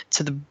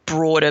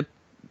broader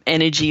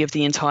energy of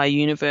the entire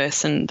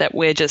universe, and that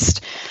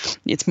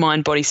it's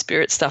mind, body,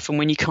 spirit stuff. And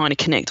when you kind of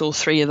connect all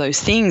three of those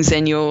things,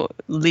 then you're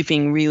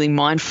living really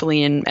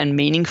mindfully and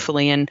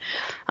meaningfully. And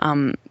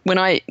when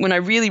I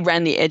really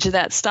ran the edge of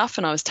that stuff,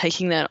 and I was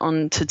taking that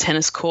onto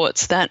tennis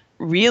courts, that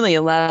really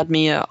allowed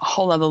me a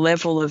whole other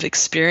level of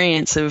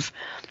experience of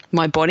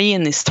my body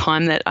and this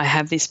time that I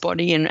have this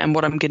body, and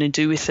what I'm going to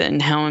do with it,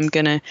 and how I'm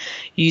going to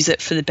use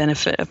it for the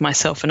benefit of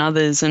myself and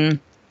others. And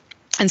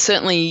and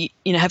certainly,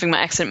 having my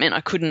accident meant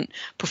I couldn't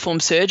perform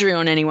surgery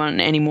on anyone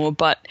anymore,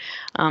 but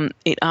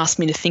it asked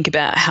me to think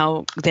about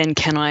how then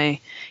can I,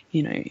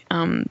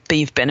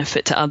 be of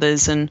benefit to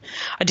others. And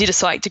I did a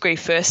psych degree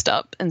first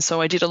up, and so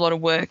I did a lot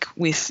of work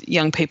with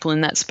young people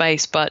in that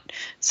space, but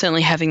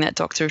certainly having that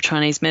Doctor of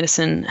Chinese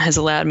Medicine has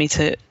allowed me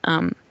to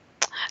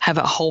have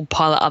a whole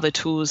pile of other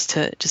tools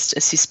to just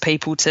assist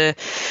people to,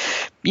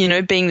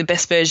 being the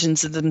best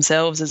versions of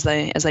themselves as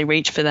they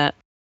reach for that.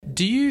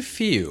 Do you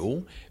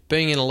feel,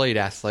 being an elite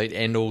athlete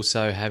and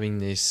also having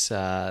this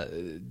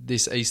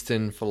this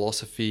Eastern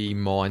philosophy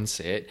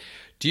mindset,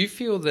 do you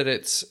feel that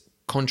it's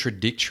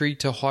contradictory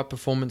to high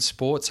performance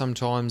sport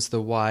sometimes,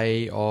 the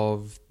way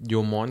of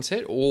your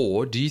mindset,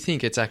 or do you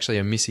think it's actually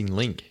a missing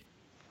link?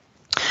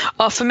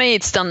 Oh, for me,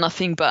 it's done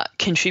nothing but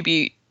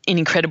contribute in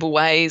incredible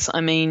ways.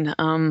 I mean,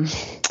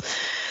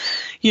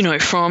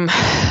 from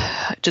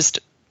just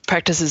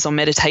practices on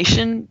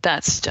meditation,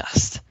 that's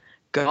just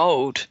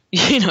gold,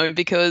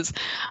 because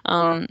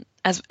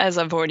as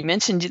I've already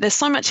mentioned, there's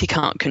so much you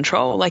can't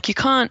control. Like, you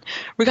can't,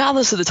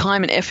 regardless of the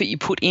time and effort you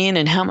put in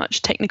and how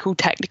much technical,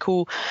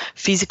 tactical,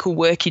 physical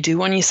work you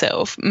do on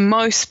yourself,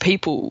 most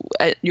people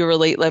at your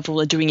elite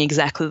level are doing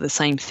exactly the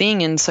same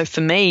thing. And so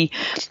for me,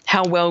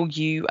 how well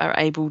you are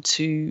able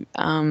to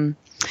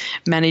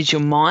manage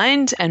your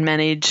mind and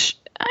manage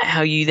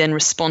how you then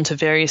respond to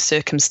various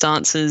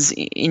circumstances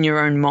in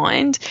your own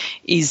mind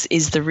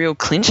is the real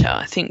clincher.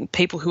 I think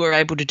people who are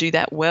able to do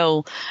that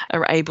well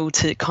are able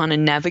to kind of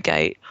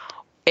navigate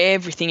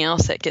everything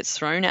else that gets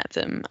thrown at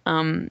them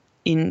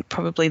in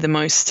probably the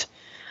most,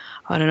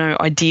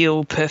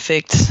 ideal,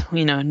 perfect,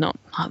 not,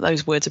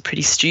 those words are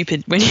pretty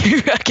stupid when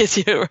I guess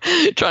you're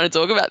trying to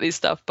talk about this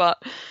stuff,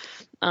 but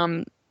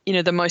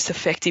the most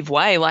effective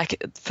way.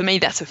 Like, for me,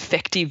 that's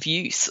effective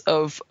use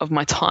of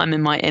my time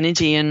and my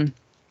energy. And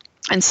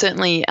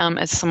certainly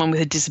as someone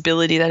with a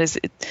disability,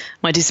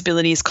 my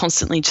disability is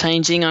constantly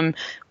changing. I'm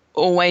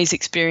always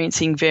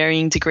experiencing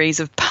varying degrees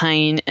of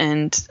pain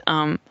and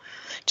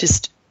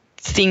just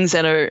things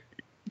that are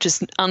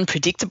just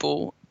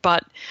unpredictable.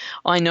 But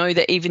I know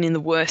that even in the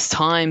worst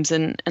times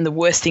and the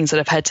worst things that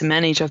I've had to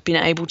manage, I've been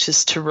able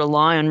just to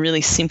rely on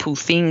really simple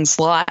things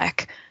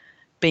like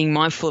being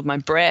mindful of my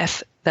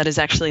breath. That has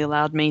actually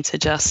allowed me to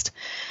just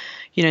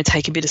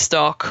take a bit of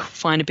stock,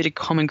 find a bit of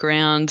common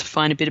ground,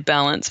 find a bit of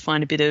balance,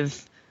 find a bit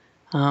of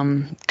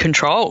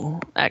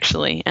control,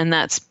 actually. And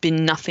that's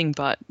been nothing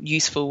but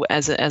useful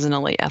as an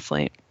elite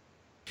athlete.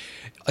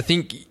 I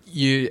think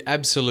you're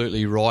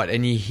absolutely right.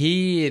 And you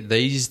hear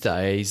these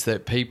days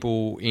that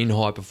people in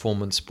high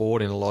performance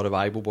sport, in a lot of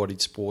able-bodied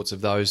sports,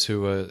 of those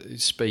who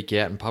speak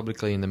out and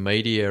publicly in the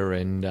media,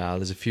 and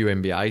there's a few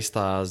NBA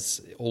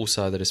stars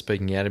also that are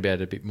speaking out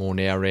about it a bit more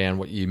now around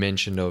what you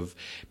mentioned of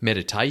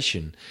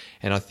meditation.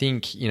 And I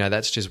think,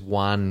 that's just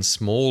one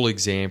small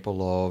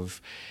example of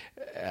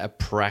a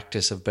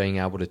practice of being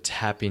able to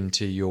tap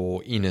into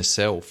your inner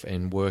self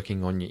and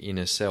working on your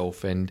inner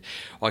self. And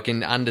I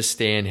can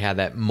understand how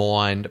that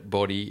mind,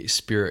 body,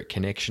 spirit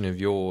connection of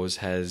yours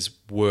has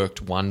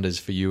worked wonders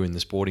for you in the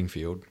sporting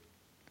field.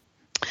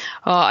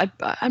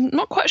 I'm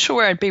not quite sure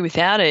where I'd be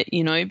without it,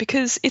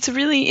 because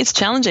it's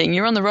challenging.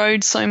 You're on the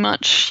road so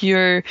much.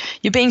 You're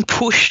being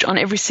pushed on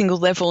every single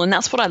level, and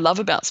that's what I love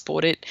about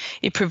sport.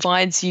 It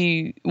provides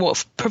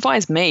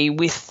provides me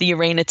with the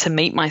arena to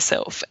meet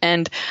myself.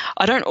 And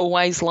I don't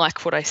always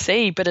like what I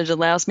see, but it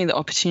allows me the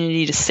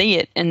opportunity to see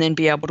it and then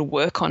be able to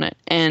work on it.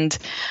 And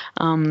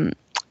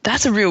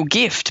that's a real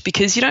gift,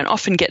 because you don't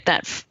often get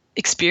that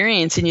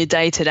experience in your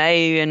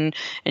day-to-day and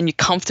your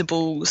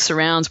comfortable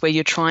surrounds where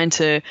you're trying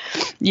to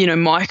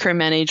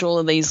micromanage all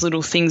of these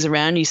little things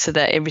around you so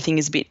that everything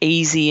is a bit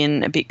easy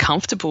and a bit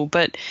comfortable.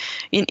 But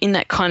in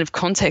that kind of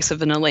context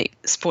of an elite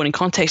sporting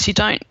context, you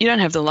don't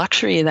have the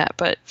luxury of that.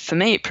 But for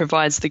me, it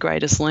provides the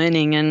greatest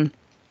learning. And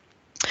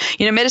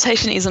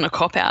meditation isn't a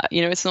cop-out.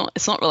 It's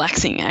not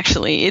relaxing,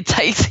 actually. It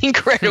takes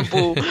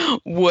incredible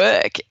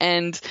work.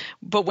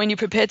 But when you're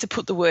prepared to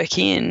put the work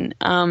in,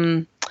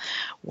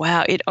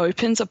 wow, it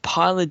opens a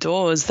pile of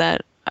doors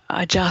that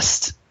are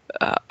just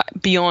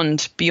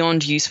beyond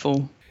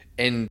useful.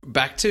 And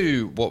back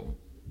to what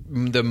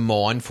the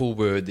mindful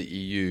word that you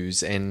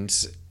use, and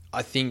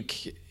I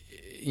think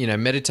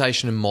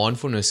meditation and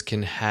mindfulness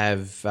can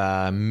have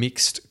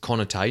mixed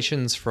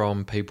connotations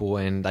from people,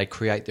 and they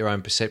create their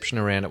own perception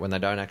around it when they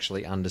don't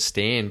actually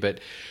understand. But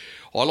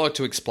I like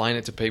to explain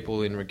it to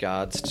people in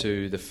regards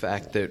to the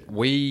fact that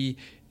we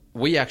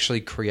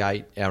actually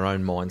create our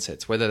own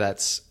mindsets, whether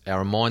that's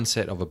our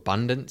mindset of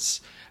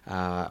abundance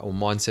or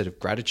mindset of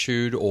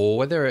gratitude, or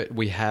whether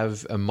we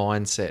have a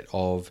mindset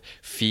of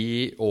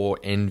fear or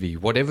envy.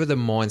 Whatever the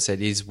mindset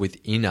is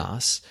within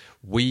us,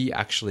 we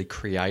actually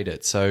create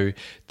it. So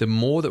the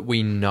more that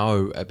we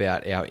know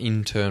about our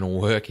internal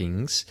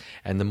workings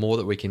and the more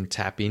that we can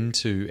tap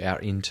into our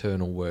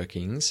internal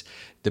workings,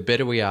 the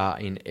better we are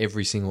in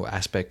every single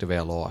aspect of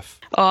our life.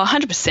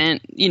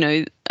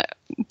 100%.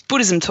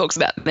 Buddhism talks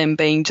about them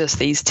being just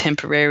these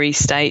temporary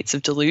states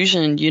of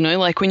delusion,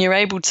 like when you're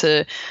able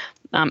to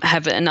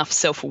have enough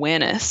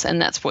self-awareness,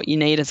 and that's what you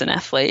need as an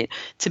athlete,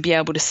 to be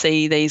able to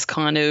see these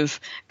kind of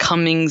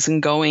comings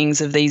and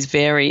goings of these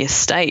various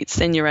states.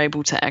 Then you're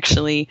able to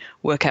actually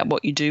work out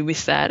what you do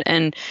with that.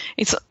 And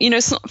it's,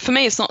 it's not, for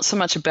me, it's not so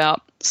much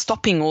about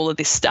stopping all of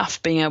this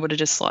stuff, being able to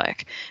just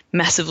like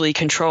massively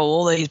control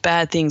all these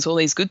bad things, all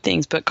these good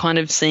things, but kind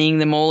of seeing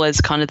them all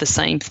as kind of the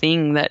same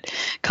thing that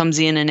comes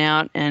in and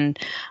out. And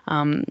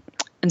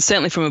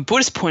certainly from a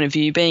Buddhist point of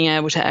view, being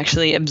able to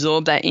actually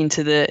absorb that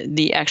into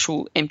the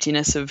actual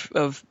emptiness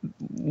of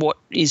what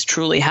is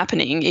truly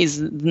happening is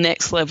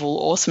next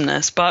level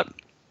awesomeness. But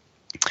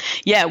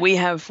yeah, we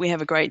have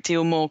a great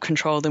deal more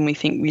control than we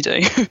think we do.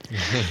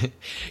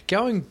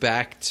 Going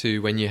back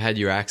to when you had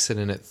your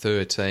accident at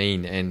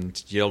 13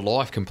 and your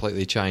life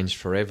completely changed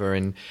forever,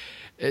 and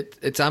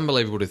it's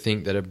unbelievable to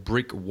think that a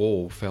brick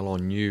wall fell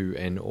on you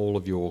and all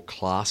of your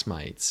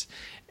classmates.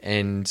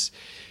 And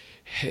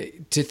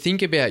to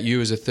think about you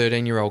as a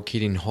 13-year-old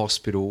kid in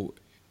hospital,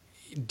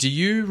 do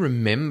you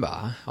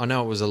remember, I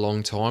know it was a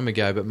long time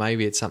ago, but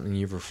maybe it's something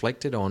you've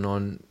reflected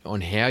on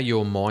how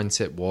your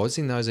mindset was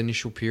in those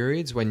initial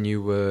periods when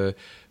you were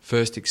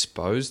first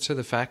exposed to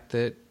the fact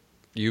that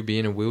you'd be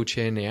in a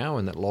wheelchair now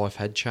and that life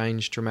had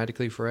changed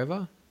dramatically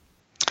forever?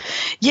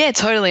 Yeah,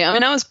 totally. I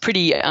mean, I was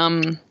pretty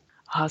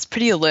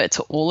alert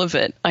to all of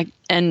it. I'm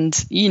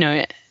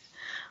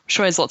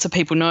sure, as lots of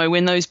people know,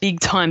 when those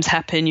big times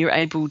happen, you're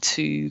able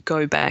to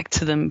go back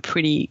to them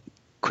pretty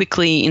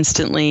quickly,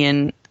 instantly,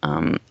 and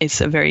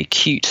it's a very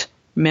acute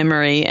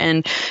memory.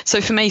 And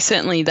so for me,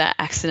 certainly that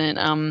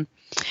accident,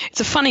 it's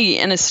a funny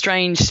and a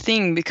strange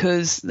thing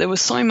because there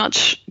was so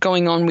much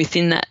going on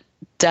within that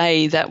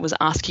day that was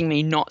asking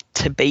me not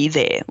to be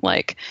there,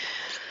 like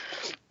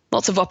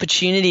lots of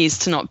opportunities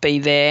to not be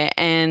there.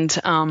 And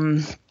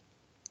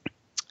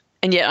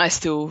yet I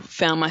still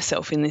found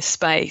myself in this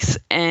space.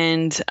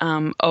 And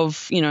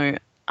of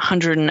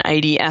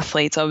 180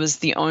 athletes, I was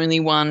the only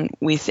one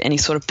with any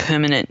sort of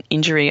permanent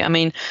injury. I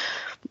mean,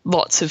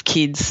 lots of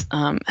kids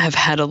have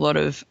had a lot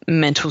of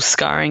mental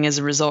scarring as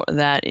a result of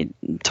that. It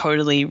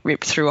totally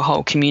ripped through a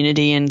whole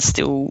community, and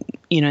still,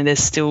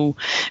 there's still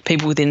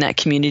people within that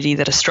community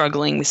that are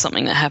struggling with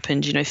something that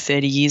happened,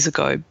 30 years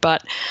ago.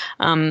 But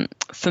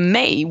for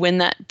me, when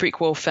that brick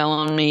wall fell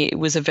on me, it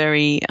was a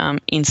very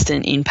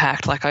instant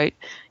impact. Like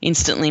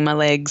instantly my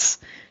legs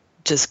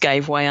just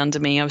gave way under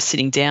me. I was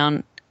sitting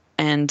down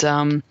and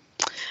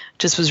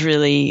just was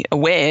really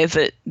aware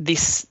that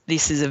this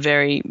is a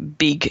very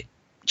big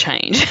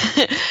change.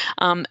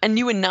 And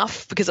knew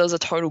enough, because I was a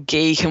total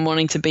geek and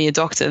wanting to be a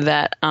doctor,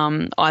 that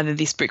either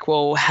this brick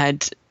wall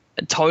had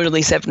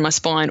totally severed my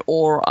spine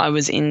or I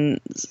was in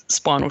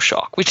spinal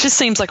shock, which just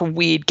seems like a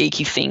weird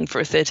geeky thing for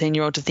a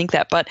 13-year-old to think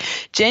that. But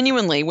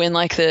genuinely, when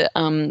like the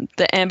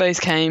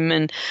ambos came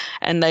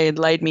and they had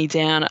laid me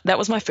down, that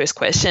was my first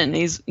question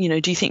is, do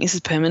you think this is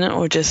permanent,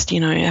 or just,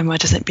 am I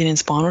just been in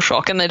spinal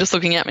shock? And they're just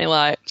looking at me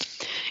like,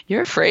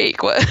 you're a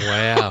freak. What?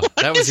 Wow.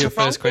 That was your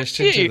first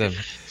question to them.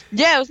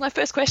 Yeah, it was my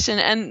first question.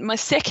 And my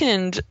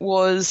second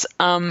was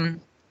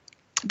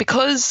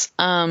because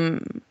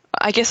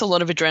I guess a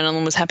lot of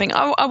adrenaline was happening.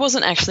 I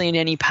wasn't actually in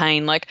any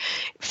pain. Like,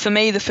 for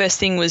me, the first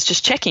thing was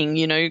just checking,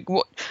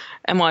 what,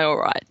 am I all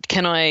right?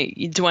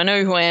 Do I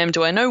know who I am?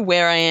 Do I know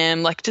where I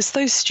am? Like, just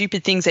those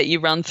stupid things that you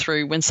run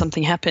through when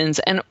something happens.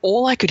 And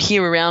all I could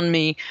hear around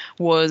me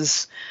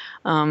was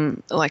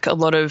like a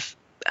lot of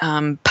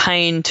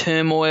pain,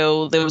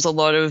 turmoil. There was a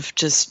lot of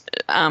just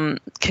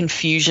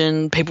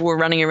confusion. People were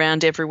running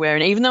around everywhere.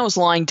 And even though I was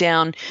lying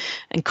down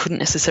and couldn't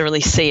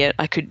necessarily see it,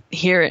 I could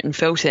hear it and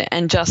felt it,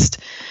 and just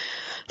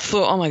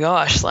thought, oh my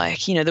gosh, like,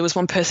 there was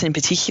one person in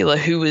particular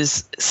who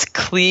was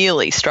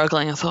clearly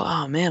struggling. I thought,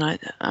 oh man,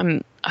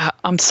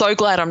 I'm so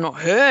glad I'm not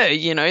her,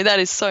 that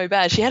is so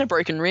bad. She had a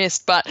broken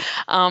wrist, but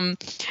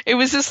it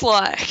was just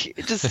like,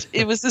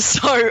 it was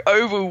just so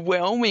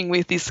overwhelming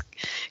with this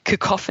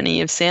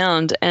cacophony of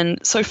sound. And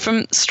so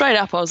from straight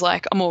up, I was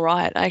like, I'm all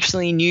right. I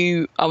actually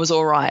knew I was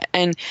all right.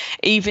 And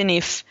even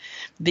if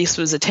this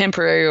was a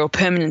temporary or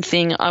permanent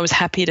thing, I was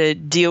happy to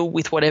deal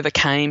with whatever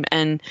came.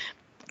 And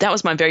that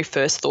was my very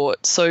first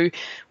thought. So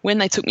when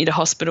they took me to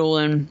hospital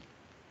and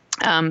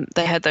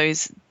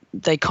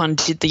they kind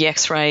of did the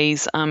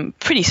x-rays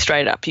pretty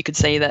straight up, you could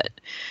see that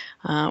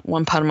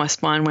one part of my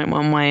spine went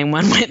one way and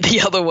one went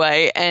the other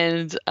way.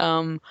 And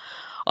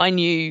I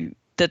knew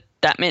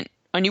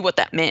I knew what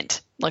that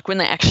meant. Like, when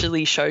they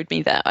actually showed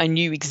me that, I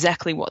knew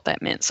exactly what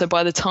that meant. So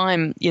by the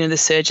time, the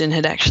surgeon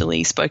had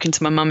actually spoken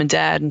to my mum and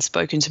dad and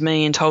spoken to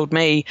me and told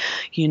me,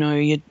 you're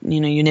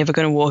never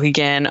going to walk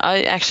again,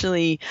 I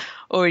actually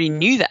already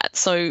knew that.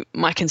 So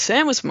my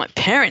concern was for my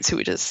parents, who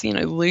were just,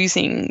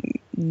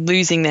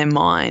 losing their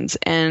minds.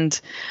 And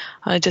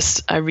I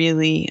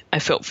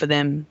felt for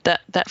them.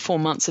 That 4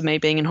 months of me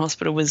being in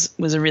hospital was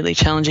a really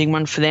challenging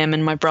one for them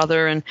and my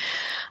brother. And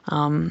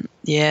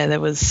there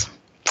was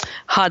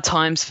hard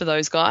times for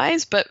those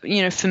guys. But,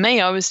 for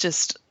me, I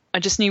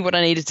just knew what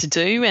I needed to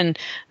do. And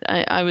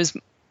I was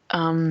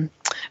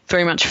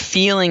very much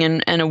feeling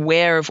and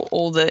aware of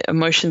all the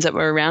emotions that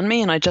were around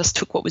me. And I just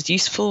took what was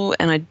useful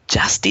and I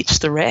just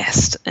ditched the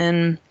rest.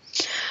 And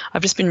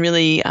I've just been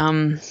really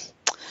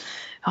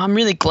I'm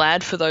really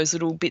glad for those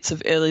little bits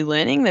of early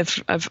learning.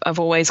 I've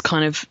always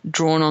kind of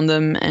drawn on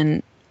them,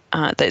 and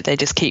they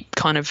just keep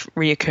kind of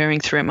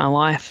reoccurring throughout my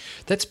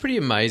life. That's pretty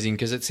amazing,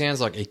 because it sounds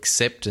like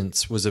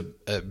acceptance was a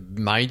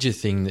major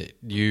thing that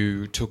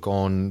you took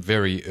on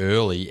very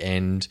early,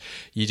 and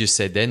you just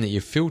said then that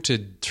you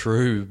filtered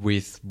through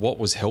with what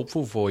was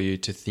helpful for you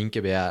to think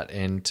about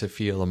and to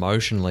feel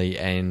emotionally,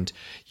 and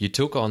you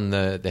took on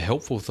the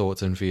helpful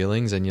thoughts and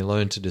feelings, and you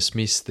learned to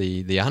dismiss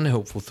the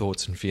unhelpful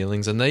thoughts and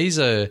feelings. And these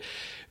are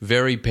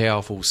very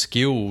powerful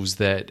skills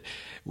that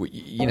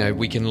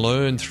we can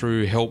learn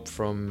through help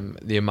from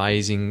the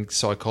amazing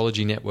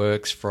psychology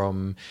networks,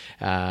 from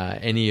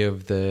any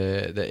of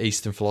the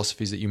Eastern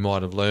philosophies that you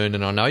might have learned.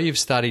 And I know you've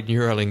studied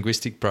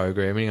neuro-linguistic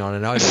programming. I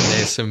know that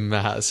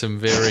there's some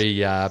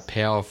very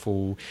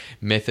powerful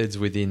methods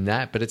within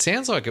that, but it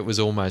sounds like it was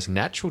almost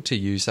natural to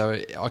you.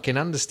 So I can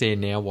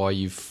understand now why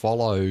you've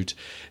followed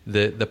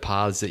the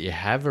paths that you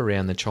have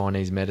around the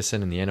Chinese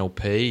medicine and the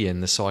NLP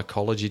and the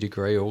psychology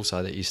degree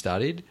also that you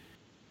studied.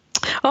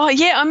 Oh,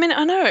 yeah. I mean,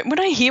 I know when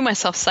I hear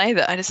myself say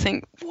that, I just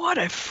think, what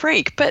a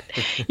freak. But,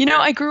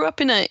 I grew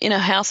up in a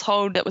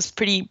household that was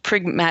pretty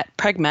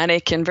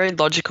pragmatic and very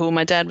logical.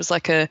 My dad was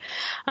like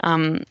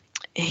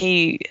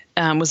he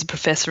was a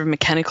professor of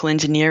mechanical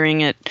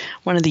engineering at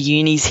one of the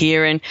unis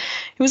here. And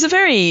it was a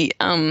very,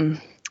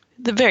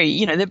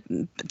 the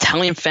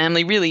Italian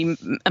family, really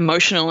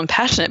emotional and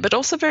passionate, but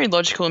also very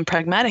logical and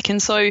pragmatic.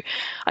 And so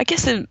I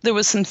guess there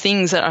was some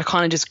things that I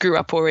kind of just grew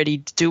up already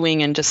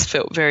doing and just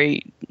felt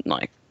very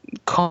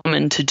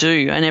common to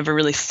do. I never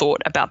really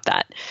thought about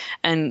that.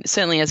 And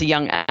certainly as a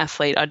young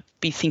athlete, I'd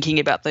be thinking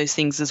about those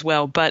things as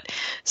well. But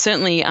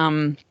certainly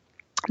that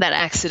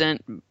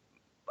accident,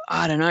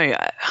 I don't know,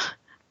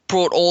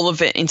 brought all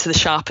of it into the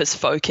sharpest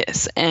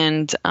focus.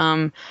 And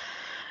I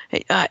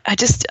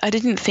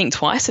didn't think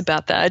twice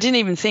about that. I didn't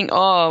even think,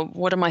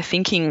 what am I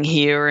thinking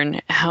here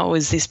and how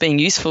is this being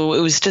useful?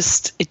 It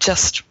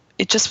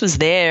just was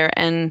there.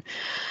 And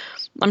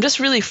I'm just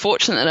really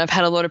fortunate that I've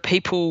had a lot of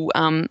people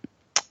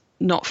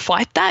not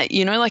fight that,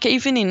 like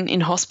even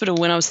in hospital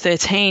when I was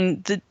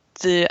 13,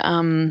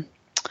 the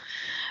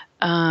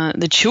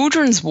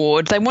children's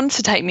ward, they wanted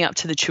to take me up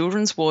to the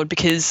children's ward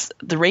because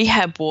the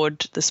rehab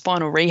ward, the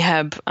spinal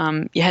rehab,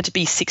 you had to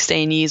be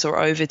 16 years or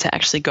over to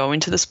actually go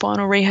into the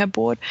spinal rehab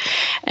ward.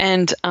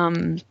 And,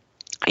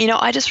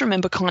 I just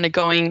remember kind of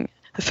going,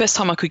 the first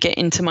time I could get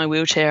into my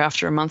wheelchair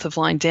after a month of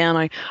lying down,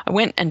 I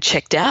went and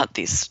checked out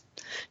this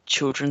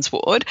children's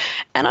ward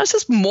and I was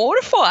just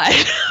mortified.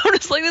 I'm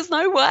just like, there's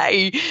no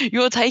way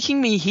you're taking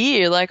me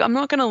here. Like, I'm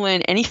not going to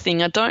learn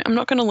anything. I'm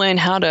not going to learn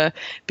how to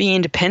be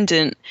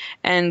independent,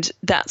 and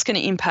that's going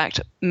to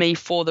impact me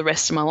for the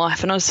rest of my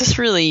life. And I was just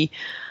really,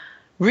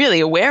 really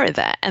aware of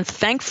that. And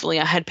thankfully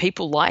I had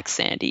people like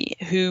Sandy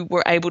who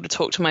were able to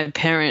talk to my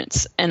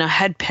parents, and I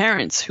had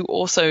parents who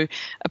also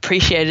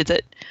appreciated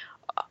that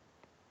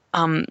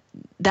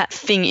that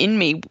thing in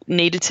me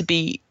needed to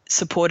be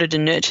supported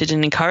and nurtured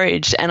and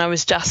encouraged. And I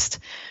was just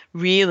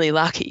really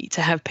lucky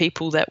to have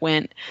people that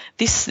went,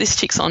 this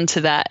chick's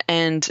onto that,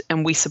 and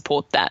we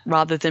support that,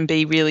 rather than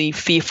be really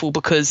fearful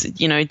because,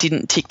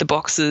 didn't tick the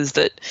boxes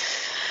that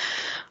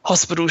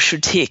hospitals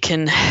should tick.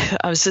 And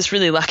I was just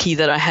really lucky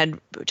that I had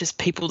just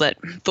people that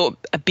thought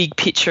a big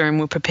picture and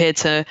were prepared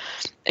to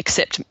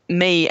accept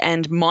me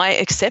and my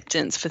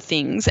acceptance for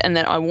things, and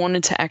that I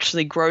wanted to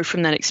actually grow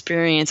from that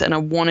experience, and I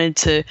wanted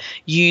to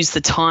use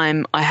the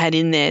time I had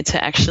in there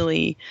to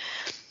actually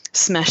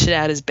smash it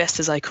out as best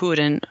as I could.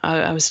 And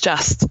I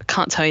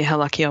can't tell you how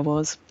lucky I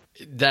was.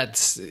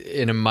 That's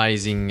an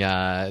amazing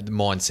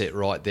mindset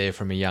right there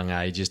from a young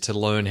age, is to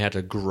learn how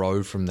to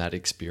grow from that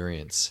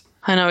experience.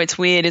 I know, it's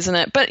weird, isn't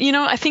it? But,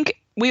 I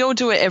think we all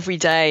do it every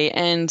day,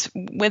 and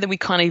whether we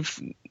kind of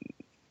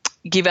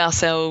give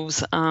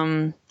ourselves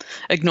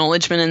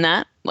acknowledgement in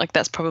that, like,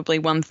 that's probably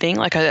one thing.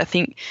 Like, I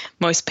think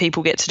most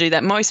people get to do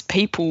that. Most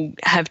people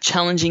have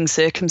challenging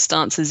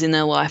circumstances in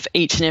their life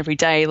each and every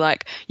day.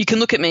 Like, you can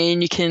look at me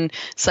and you can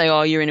say,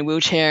 oh, you're in a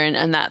wheelchair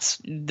and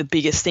that's the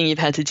biggest thing you've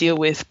had to deal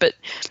with. But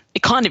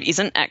it kind of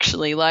isn't,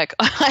 actually. Like,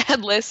 I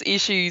had less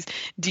issues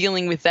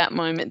dealing with that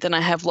moment than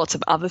I have lots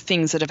of other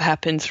things that have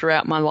happened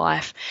throughout my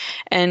life.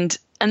 And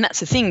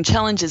that's the thing.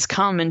 Challenges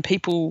come and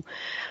people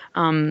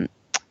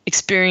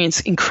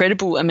experience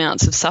incredible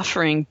amounts of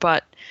suffering,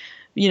 but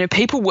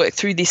people work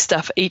through this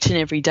stuff each and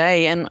every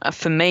day. And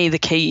for me, the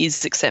key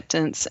is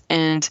acceptance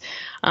and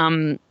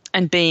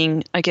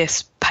being, I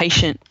guess,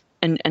 patient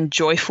and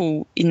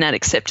joyful in that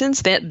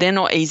acceptance. They're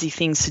not easy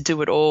things to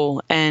do at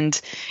all. And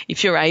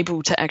if you're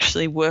able to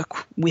actually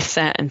work with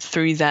that and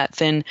through that,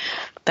 then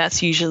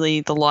that's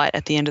usually the light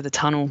at the end of the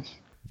tunnel.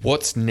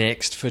 What's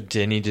next for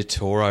Deni Di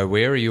Toro?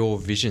 Where are your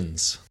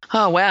visions?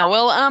 Oh, wow.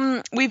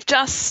 Well, we've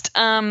just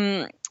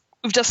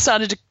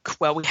started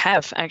we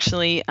have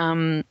actually.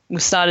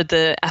 We've started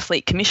the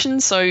Athlete Commission.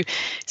 So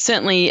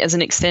certainly as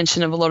an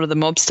extension of a lot of the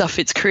mob stuff,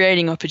 it's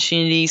creating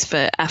opportunities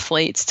for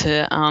athletes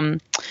to,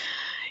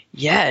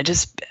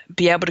 just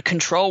be able to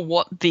control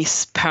what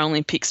this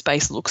Paralympic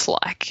space looks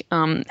like,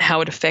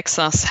 how it affects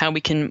us, how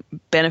we can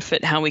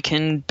benefit, how we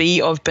can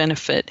be of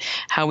benefit,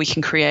 how we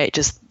can create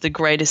just the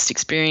greatest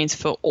experience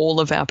for all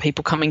of our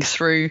people coming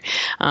through,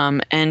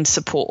 and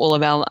support all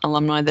of our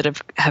alumni that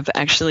have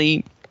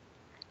actually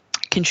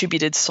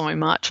contributed so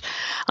much.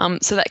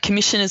 So that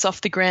commission is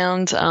off the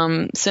ground.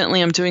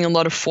 Certainly I'm doing a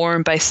lot of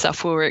forum-based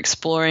stuff where we're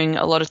exploring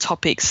a lot of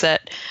topics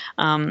that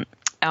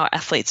our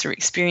athletes are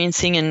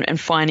experiencing and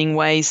finding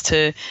ways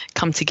to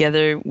come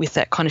together with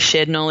that kind of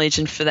shared knowledge,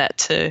 and for that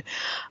to,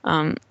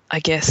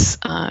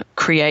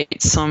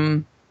 create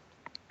some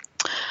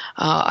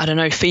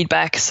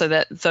feedback so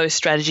that those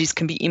strategies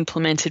can be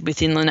implemented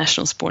within the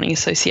national sporting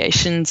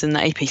associations and the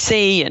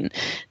APC and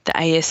the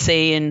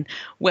ASC. And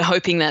we're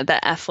hoping that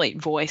that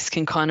athlete voice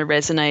can kind of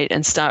resonate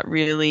and start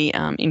really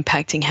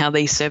impacting how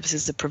these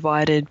services are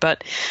provided.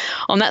 But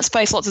on that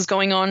space, lots is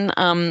going on.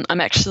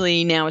 I'm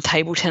actually now a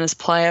table tennis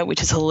player,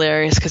 which is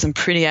hilarious because I'm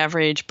pretty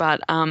average,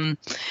 but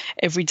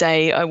every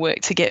day I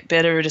work to get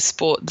better at a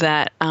sport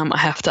that I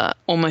have to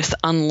almost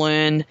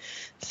unlearn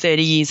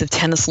 30 years of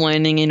tennis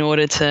learning in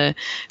order to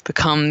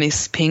become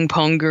this ping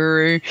pong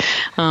guru.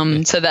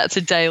 So that's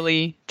a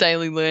daily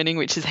learning,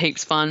 which is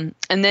heaps fun.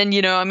 And then,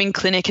 I'm in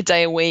clinic a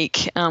day a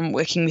week,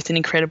 working with an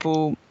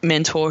incredible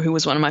mentor who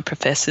was one of my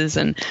professors.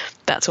 And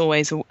that's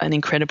always an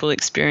incredible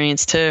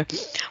experience to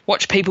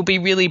watch people be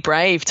really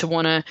brave to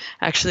want to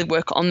actually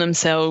work on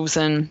themselves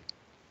and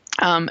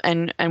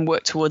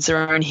work towards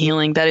their own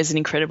healing. That is an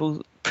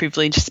incredible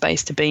privileged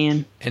space to be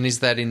in. And is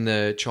that in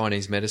the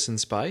Chinese medicine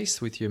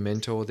space with your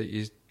mentor that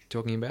you're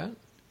talking about?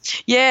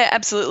 Yeah,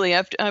 absolutely.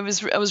 I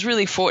was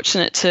really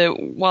fortunate to,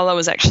 while I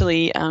was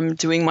actually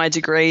doing my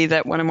degree,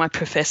 that one of my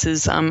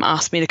professors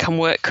asked me to come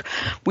work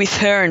with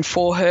her and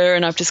for her,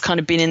 and I've just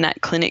kind of been in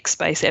that clinic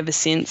space ever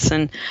since.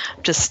 And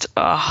just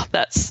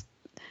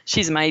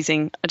she's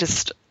amazing.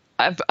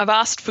 I've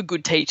asked for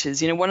good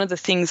teachers. One of the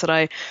things that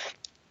I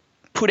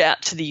put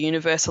out to the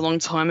universe a long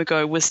time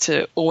ago was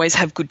to always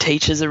have good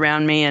teachers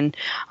around me, and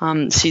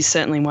she's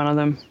certainly one of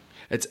them.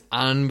 It's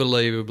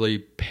unbelievably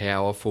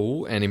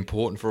powerful and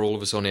important for all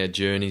of us on our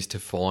journeys to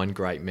find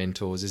great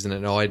mentors, isn't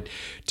it? I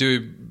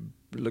do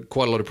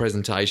quite a lot of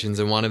presentations,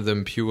 and one of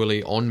them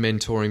purely on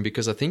mentoring,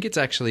 because I think it's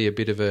actually a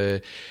bit of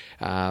a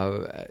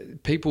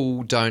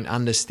people don't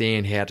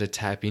understand how to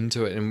tap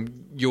into it.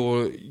 And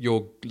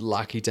you're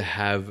lucky to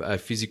have a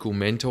physical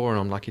mentor, and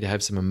I'm lucky to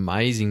have some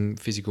amazing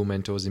physical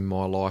mentors in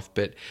my life,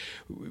 but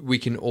we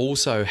can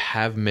also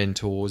have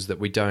mentors that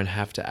we don't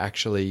have to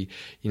actually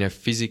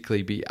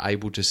physically be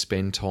able to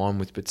spend time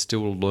with, but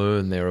still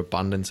learn their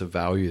abundance of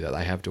value that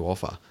they have to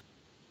offer.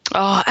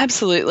 Oh,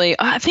 absolutely.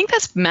 I think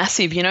that's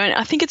massive, and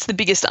I think it's the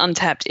biggest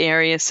untapped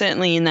area,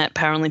 certainly in that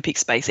Paralympic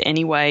space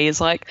anyway, is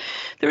like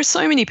there are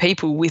so many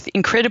people with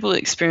incredible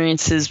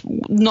experiences,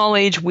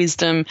 knowledge,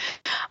 wisdom.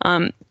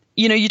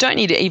 You don't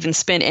need to even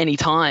spend any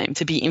time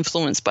to be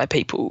influenced by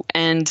people.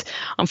 And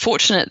I'm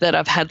fortunate that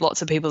I've had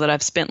lots of people that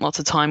I've spent lots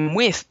of time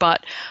with,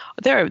 but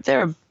there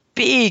are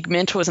big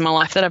mentors in my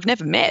life that I've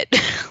never met,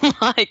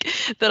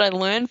 that I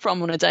learn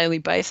from on a daily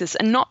basis,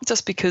 and not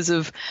just because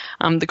of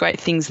the great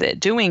things they're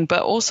doing,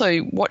 but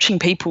also watching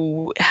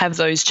people have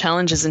those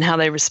challenges and how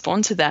they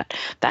respond to that.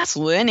 That's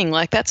learning.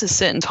 That's a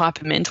certain type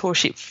of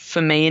mentorship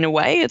for me in a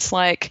way. It's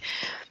like,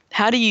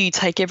 how do you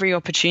take every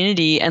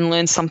opportunity and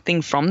learn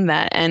something from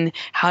that? And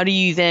how do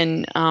you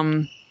then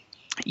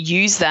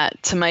use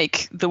that to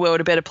make the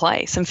world a better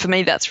place? And for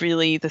me, that's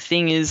really the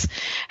thing, is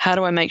how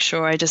do I make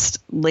sure I just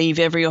leave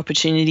every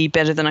opportunity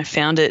better than I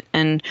found it?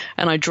 And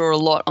I draw a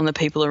lot on the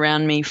people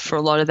around me for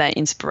a lot of that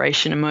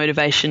inspiration and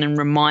motivation and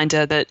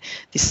reminder that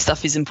this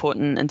stuff is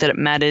important and that it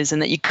matters,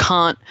 and that you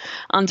can't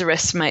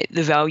underestimate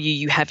the value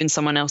you have in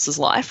someone else's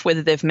life,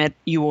 whether they've met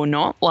you or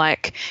not.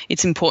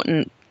 It's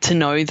important to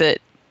know that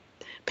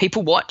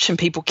people watch and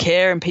people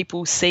care and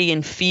people see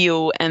and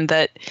feel, and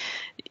that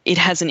it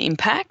has an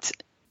impact.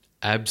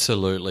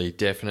 Absolutely,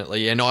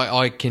 definitely. And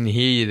I can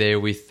hear you there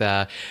with,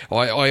 I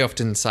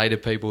often say to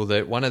people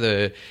that one of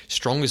the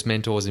strongest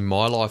mentors in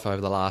my life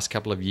over the last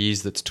couple of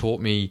years that's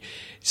taught me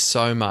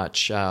so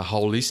much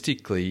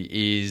holistically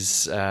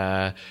is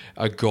a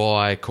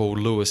guy called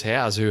Lewis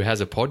Howes, who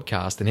has a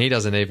podcast, and he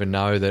doesn't even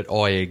know that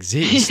I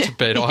exist,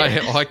 but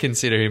I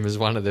consider him as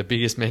one of the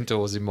biggest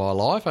mentors in my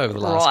life over the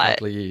last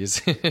couple of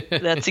years.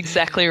 That's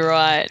exactly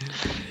right.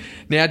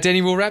 Now,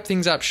 Denny, we'll wrap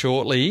things up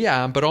shortly,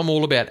 but I'm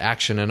all about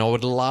action, and I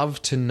would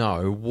love to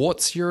know,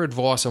 what's your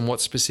advice on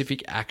what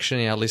specific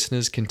action our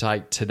listeners can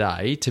take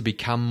today to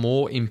become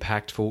more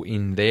impactful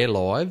in their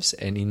lives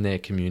and in their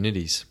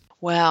communities?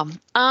 Wow.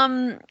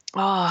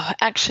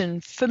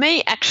 Action. For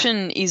me,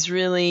 action is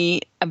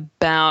really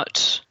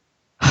about,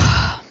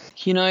 that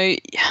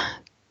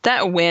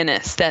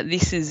awareness that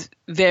this is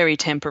very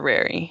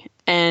temporary.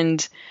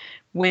 And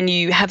when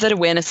you have that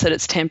awareness that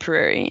it's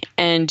temporary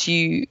and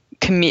you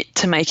commit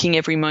to making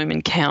every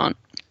moment count,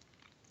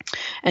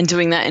 and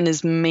doing that in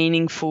as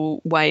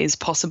meaningful way as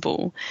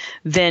possible,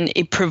 then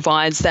it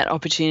provides that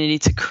opportunity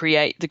to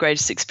create the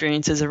greatest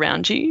experiences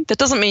around you. That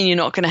doesn't mean you're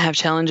not going to have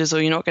challenges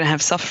or you're not going to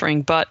have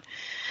suffering, but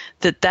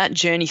that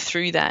journey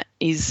through that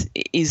is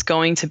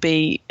going to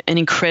be an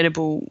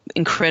incredible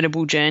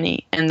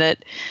journey. And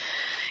that,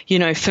 you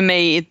know, for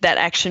me, that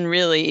action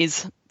really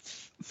is,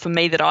 for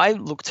me, that I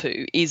look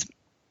to, is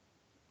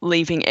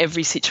leaving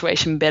every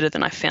situation better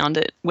than I found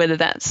it, whether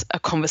that's a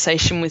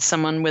conversation with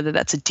someone, whether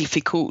that's a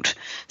difficult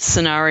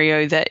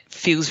scenario that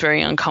feels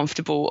very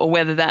uncomfortable, or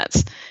whether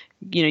that's,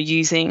 you know,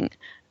 using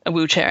a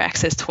wheelchair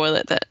access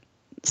toilet that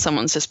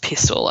someone's just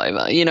pissed all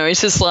over. You know,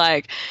 it's just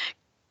like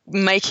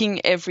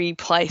making every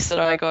place that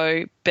I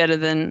go better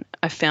than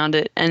I found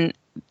it. And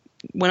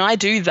when I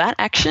do that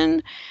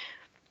action,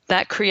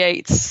 that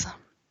creates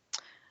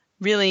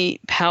really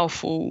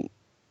powerful,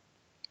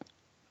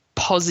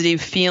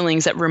 positive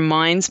feelings that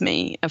reminds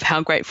me of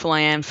how grateful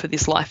I am for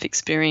this life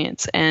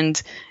experience.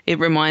 And it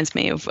reminds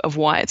me of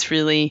why it's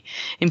really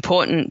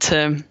important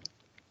to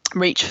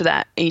reach for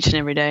that each and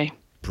every day.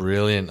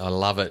 Brilliant. I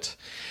love it.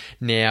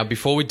 Now,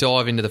 before we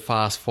dive into the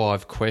Fast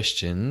 5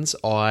 questions,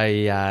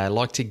 I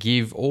like to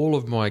give all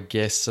of my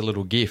guests a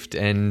little gift.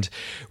 And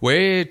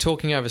we're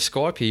talking over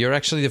Skype here. You're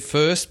actually the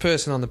first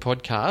person on the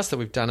podcast that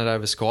we've done it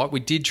over Skype. We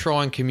did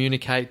try and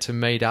communicate to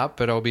meet up,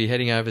 but I'll be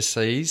heading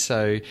overseas,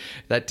 so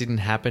that didn't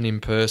happen in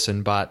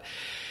person. But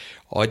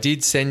I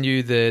did send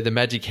you the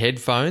magic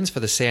headphones for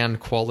the sound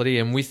quality,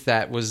 and with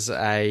that was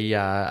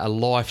a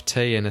life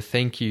tea and a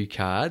thank you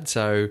card.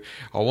 So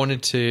I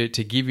wanted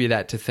to give you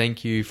that to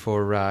thank you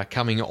for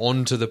coming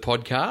on to the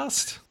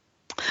podcast.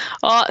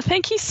 Oh,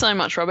 thank you so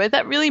much, Robert.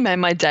 That really made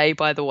my day,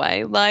 by the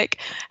way. Like,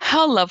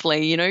 how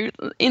lovely, you know,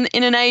 in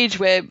an age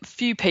where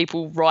few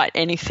people write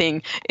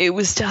anything, it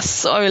was just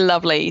so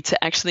lovely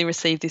to actually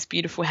receive this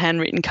beautiful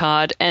handwritten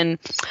card. And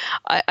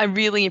I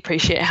really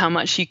appreciate how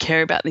much you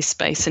care about this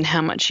space and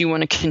how much you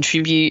want to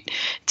contribute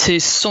to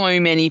so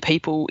many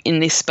people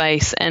in this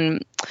space.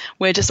 And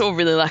we're just all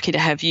really lucky to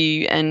have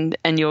you and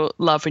your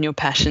love and your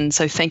passion.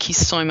 So thank you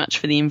so much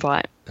for the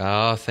invite.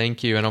 Oh,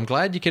 thank you. And I'm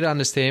glad you could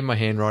understand my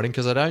handwriting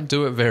because I don't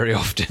do it very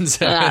often.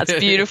 So. It's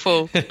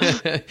beautiful.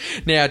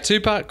 Now,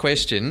 two-part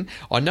question.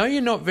 I know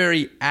you're not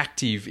very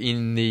active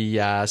in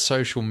the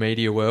social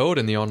media world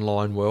and the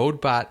online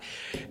world, but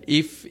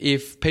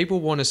if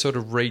people want to sort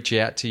of reach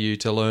out to you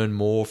to learn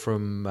more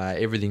from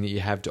everything that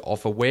you have to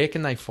offer, where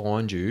can they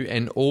find you?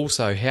 And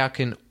also, how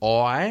can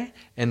I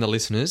and the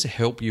listeners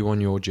help you on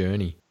your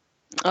journey?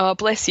 Oh,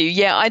 bless you.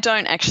 Yeah, I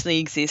don't actually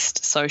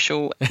exist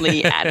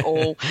socially at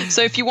all.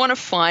 So if you want to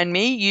find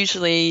me,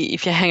 usually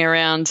if you hang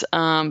around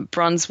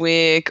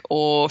Brunswick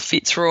or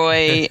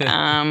Fitzroy,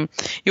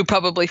 you'll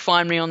probably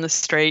find me on the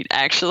street,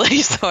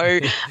 actually. So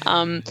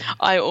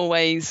I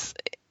always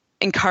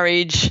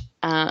encourage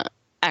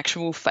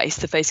actual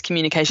face-to-face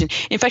communication.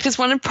 In fact, it's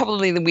one of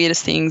probably the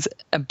weirdest things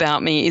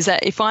about me is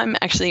that if I'm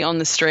actually on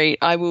the street,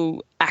 I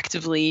will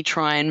actively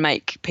try and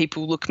make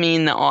people look me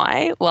in the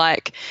eye.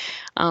 Like,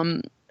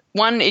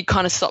 one, it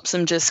kind of stops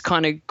them just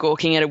kind of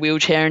gawking at a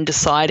wheelchair and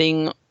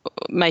deciding,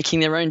 making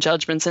their own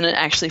judgments, and it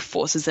actually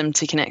forces them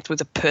to connect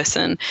with a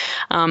person.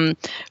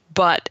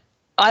 But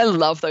I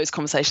love those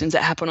conversations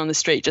that happen on the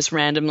street just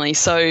randomly.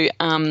 So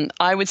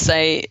I would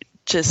say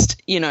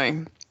just, you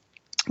know,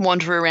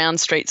 wander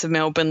around streets of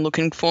Melbourne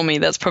looking for me.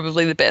 That's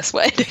probably the best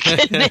way to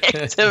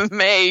connect to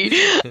me.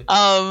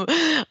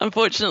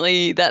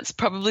 Unfortunately, that's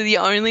probably the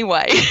only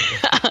way.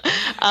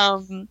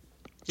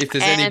 If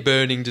there's any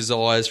burning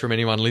desires from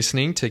anyone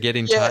listening to get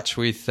in touch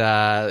with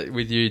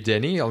you,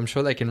 Denny, I'm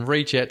sure they can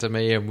reach out to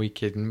me and we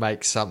can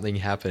make something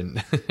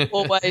happen.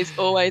 Always.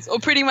 Or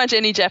pretty much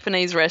any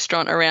Japanese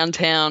restaurant around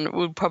town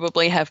would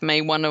probably have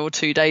me 1 or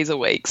 2 days a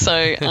week.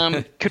 So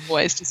could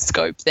always just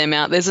scope them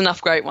out. There's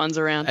enough great ones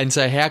around. And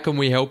so how can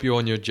we help you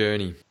on your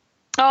journey?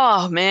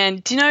 Oh man,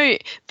 do you know,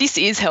 this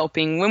is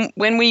helping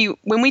when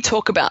we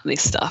talk about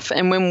this stuff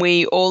and when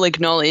we all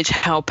acknowledge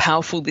how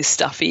powerful this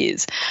stuff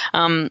is.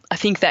 I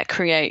think that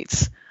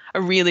creates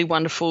a really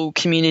wonderful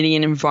community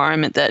and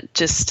environment that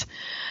just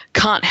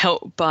can't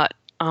help but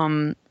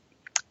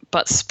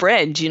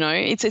spread. You know,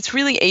 it's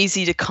really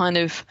easy to kind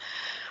of,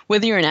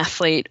 whether you're an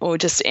athlete or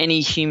just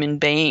any human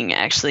being,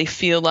 actually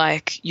feel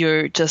like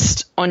you're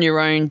just on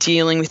your own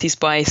dealing with this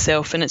by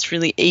yourself, and it's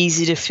really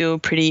easy to feel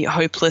pretty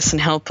hopeless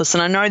and helpless.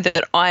 And I know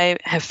that I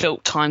have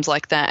felt times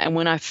like that, and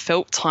when I've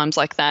felt times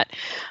like that,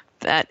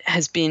 that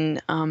has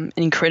been an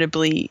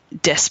incredibly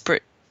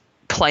desperate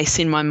place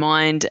in my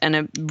mind and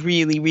a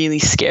really, really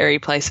scary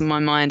place in my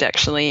mind,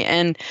 actually.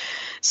 And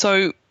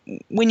so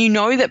when you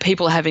know that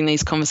people are having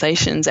these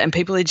conversations and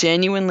people are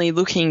genuinely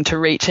looking to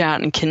reach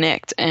out and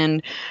connect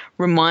and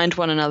remind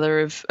one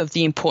another of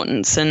the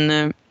importance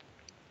and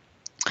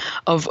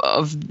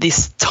of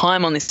this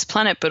time on this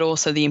planet, but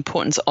also the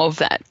importance of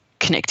that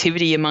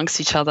connectivity amongst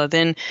each other,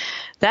 then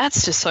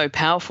that's just so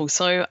powerful.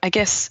 So I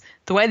guess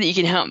the way that you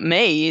can help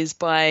me is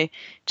by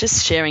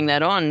just sharing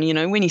that on. You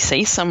know, when you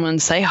see someone,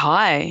 say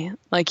hi.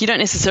 Like, you don't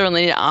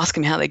necessarily need to ask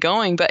them how they're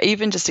going, but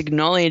even just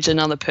acknowledge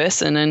another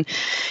person. And,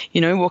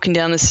 you know, walking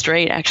down the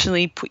street,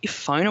 actually put your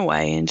phone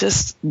away and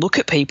just look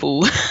at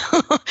people.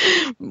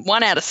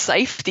 One, out of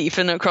safety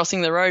for not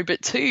crossing the road,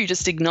 but two,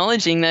 just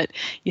acknowledging that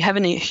you have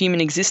a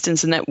human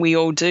existence and that we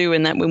all do,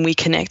 and that when we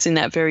connect in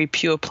that very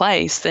pure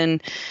place,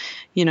 then,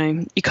 you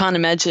know, you can't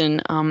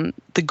imagine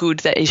the good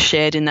that is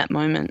shared in that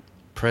moment.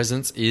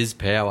 Presence is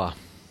power.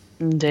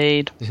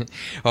 Indeed.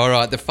 All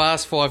right, the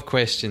fast 5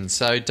 questions.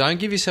 So don't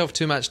give yourself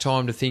too much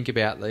time to think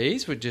about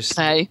these. We're just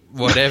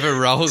whatever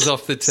rolls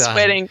off the tongue.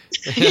 Sweating.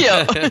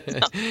 Yeah.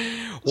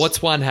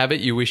 What's one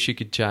habit you wish you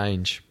could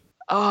change?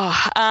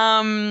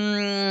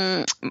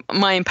 Oh,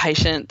 my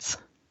impatience.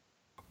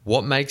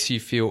 What makes you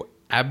feel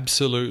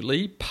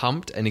absolutely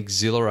pumped and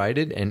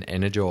exhilarated and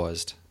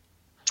energized?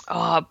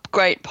 Oh,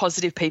 great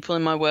positive people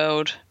in my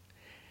world.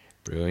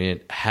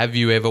 Brilliant. Have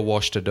you ever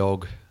washed a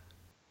dog?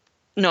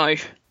 No.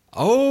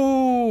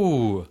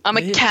 Oh. I'm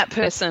a cat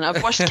person.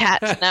 I've washed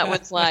cats and that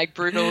was like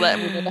brutal. That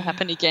will never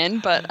happen again,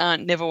 but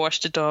never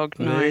washed a dog.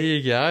 No. There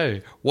you go.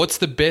 What's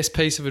the best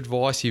piece of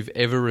advice you've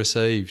ever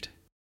received?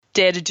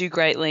 Dare to do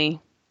greatly.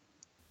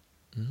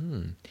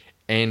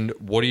 And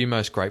what are you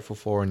most grateful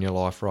for in your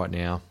life right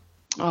now?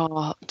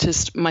 Oh,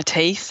 just my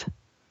teeth.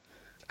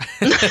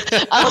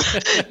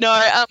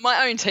 No,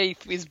 my own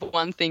teeth is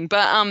one thing.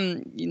 But,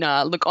 you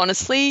know, look,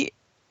 honestly,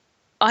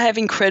 I have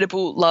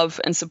incredible love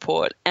and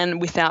support.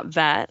 And without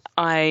that,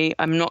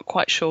 I'm not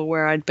quite sure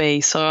where I'd be.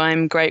 So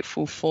I'm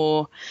grateful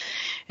for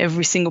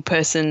every single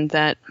person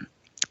that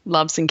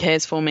loves and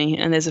cares for me.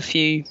 And there's a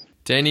few.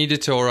 Deni Di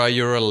Toro,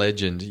 you're a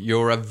legend.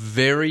 You're a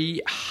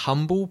very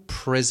humble,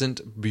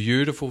 present,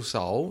 beautiful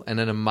soul and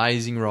an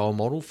amazing role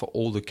model for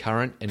all the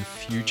current and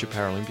future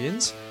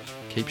Paralympians.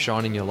 Keep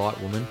shining your light,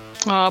 woman.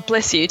 Oh,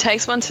 bless you. It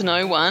takes one to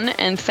know one.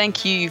 And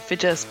thank you for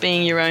just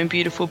being your own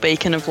beautiful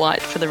beacon of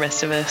light for the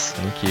rest of us.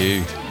 Thank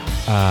you.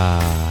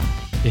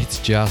 It's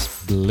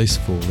just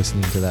blissful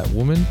listening to that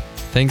woman.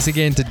 Thanks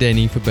again to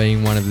Deni for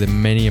being one of the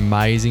many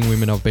amazing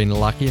women I've been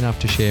lucky enough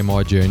to share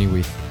my journey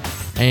with.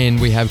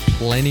 And we have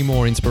plenty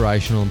more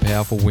inspirational and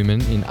powerful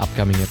women in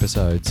upcoming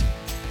episodes.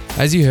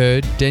 As you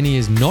heard, Deni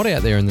is not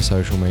out there in the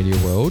social media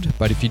world,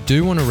 but if you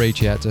do want to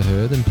reach out to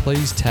her, then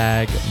please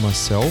tag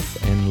myself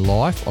and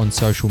Life on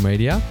social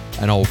media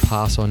and I'll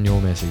pass on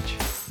your message.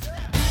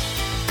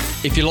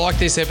 If you like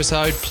this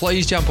episode,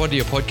 please jump onto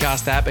your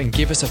podcast app and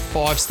give us a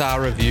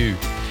 5-star review.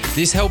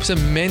 This helps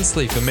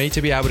immensely for me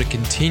to be able to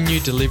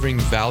continue delivering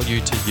value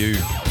to you.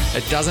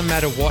 It doesn't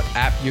matter what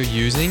app you're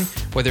using,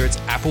 whether it's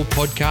Apple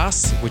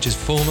Podcasts, which is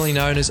formerly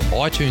known as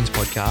iTunes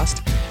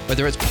Podcast,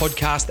 whether it's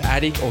Podcast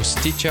Addict or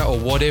Stitcher or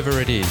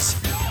whatever it is.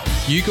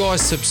 You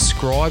guys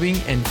subscribing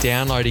and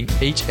downloading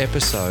each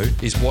episode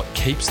is what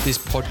keeps this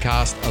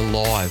podcast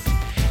alive.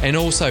 And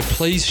also,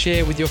 please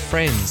share with your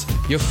friends,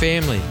 your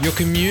family, your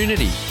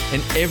community,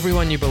 and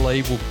everyone you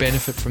believe will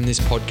benefit from this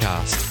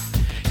podcast.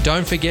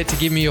 Don't forget to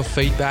give me your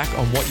feedback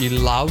on what you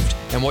loved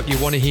and what you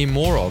want to hear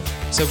more of,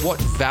 so what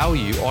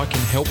value I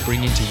can help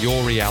bring into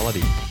your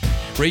reality.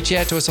 Reach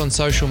out to us on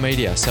social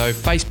media, so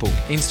Facebook,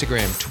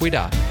 Instagram,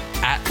 Twitter,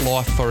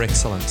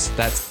 @Life4Excellence.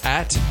 That's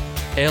at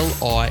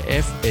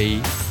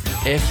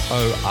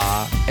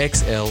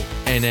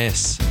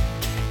LIFEFORXLNS.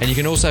 And you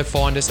can also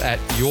find us at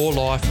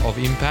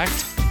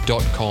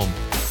yourlifeofimpact.com.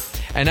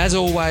 And as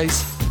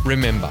always,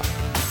 remember,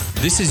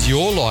 this is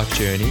your life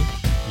journey,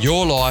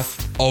 your life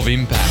of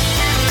impact.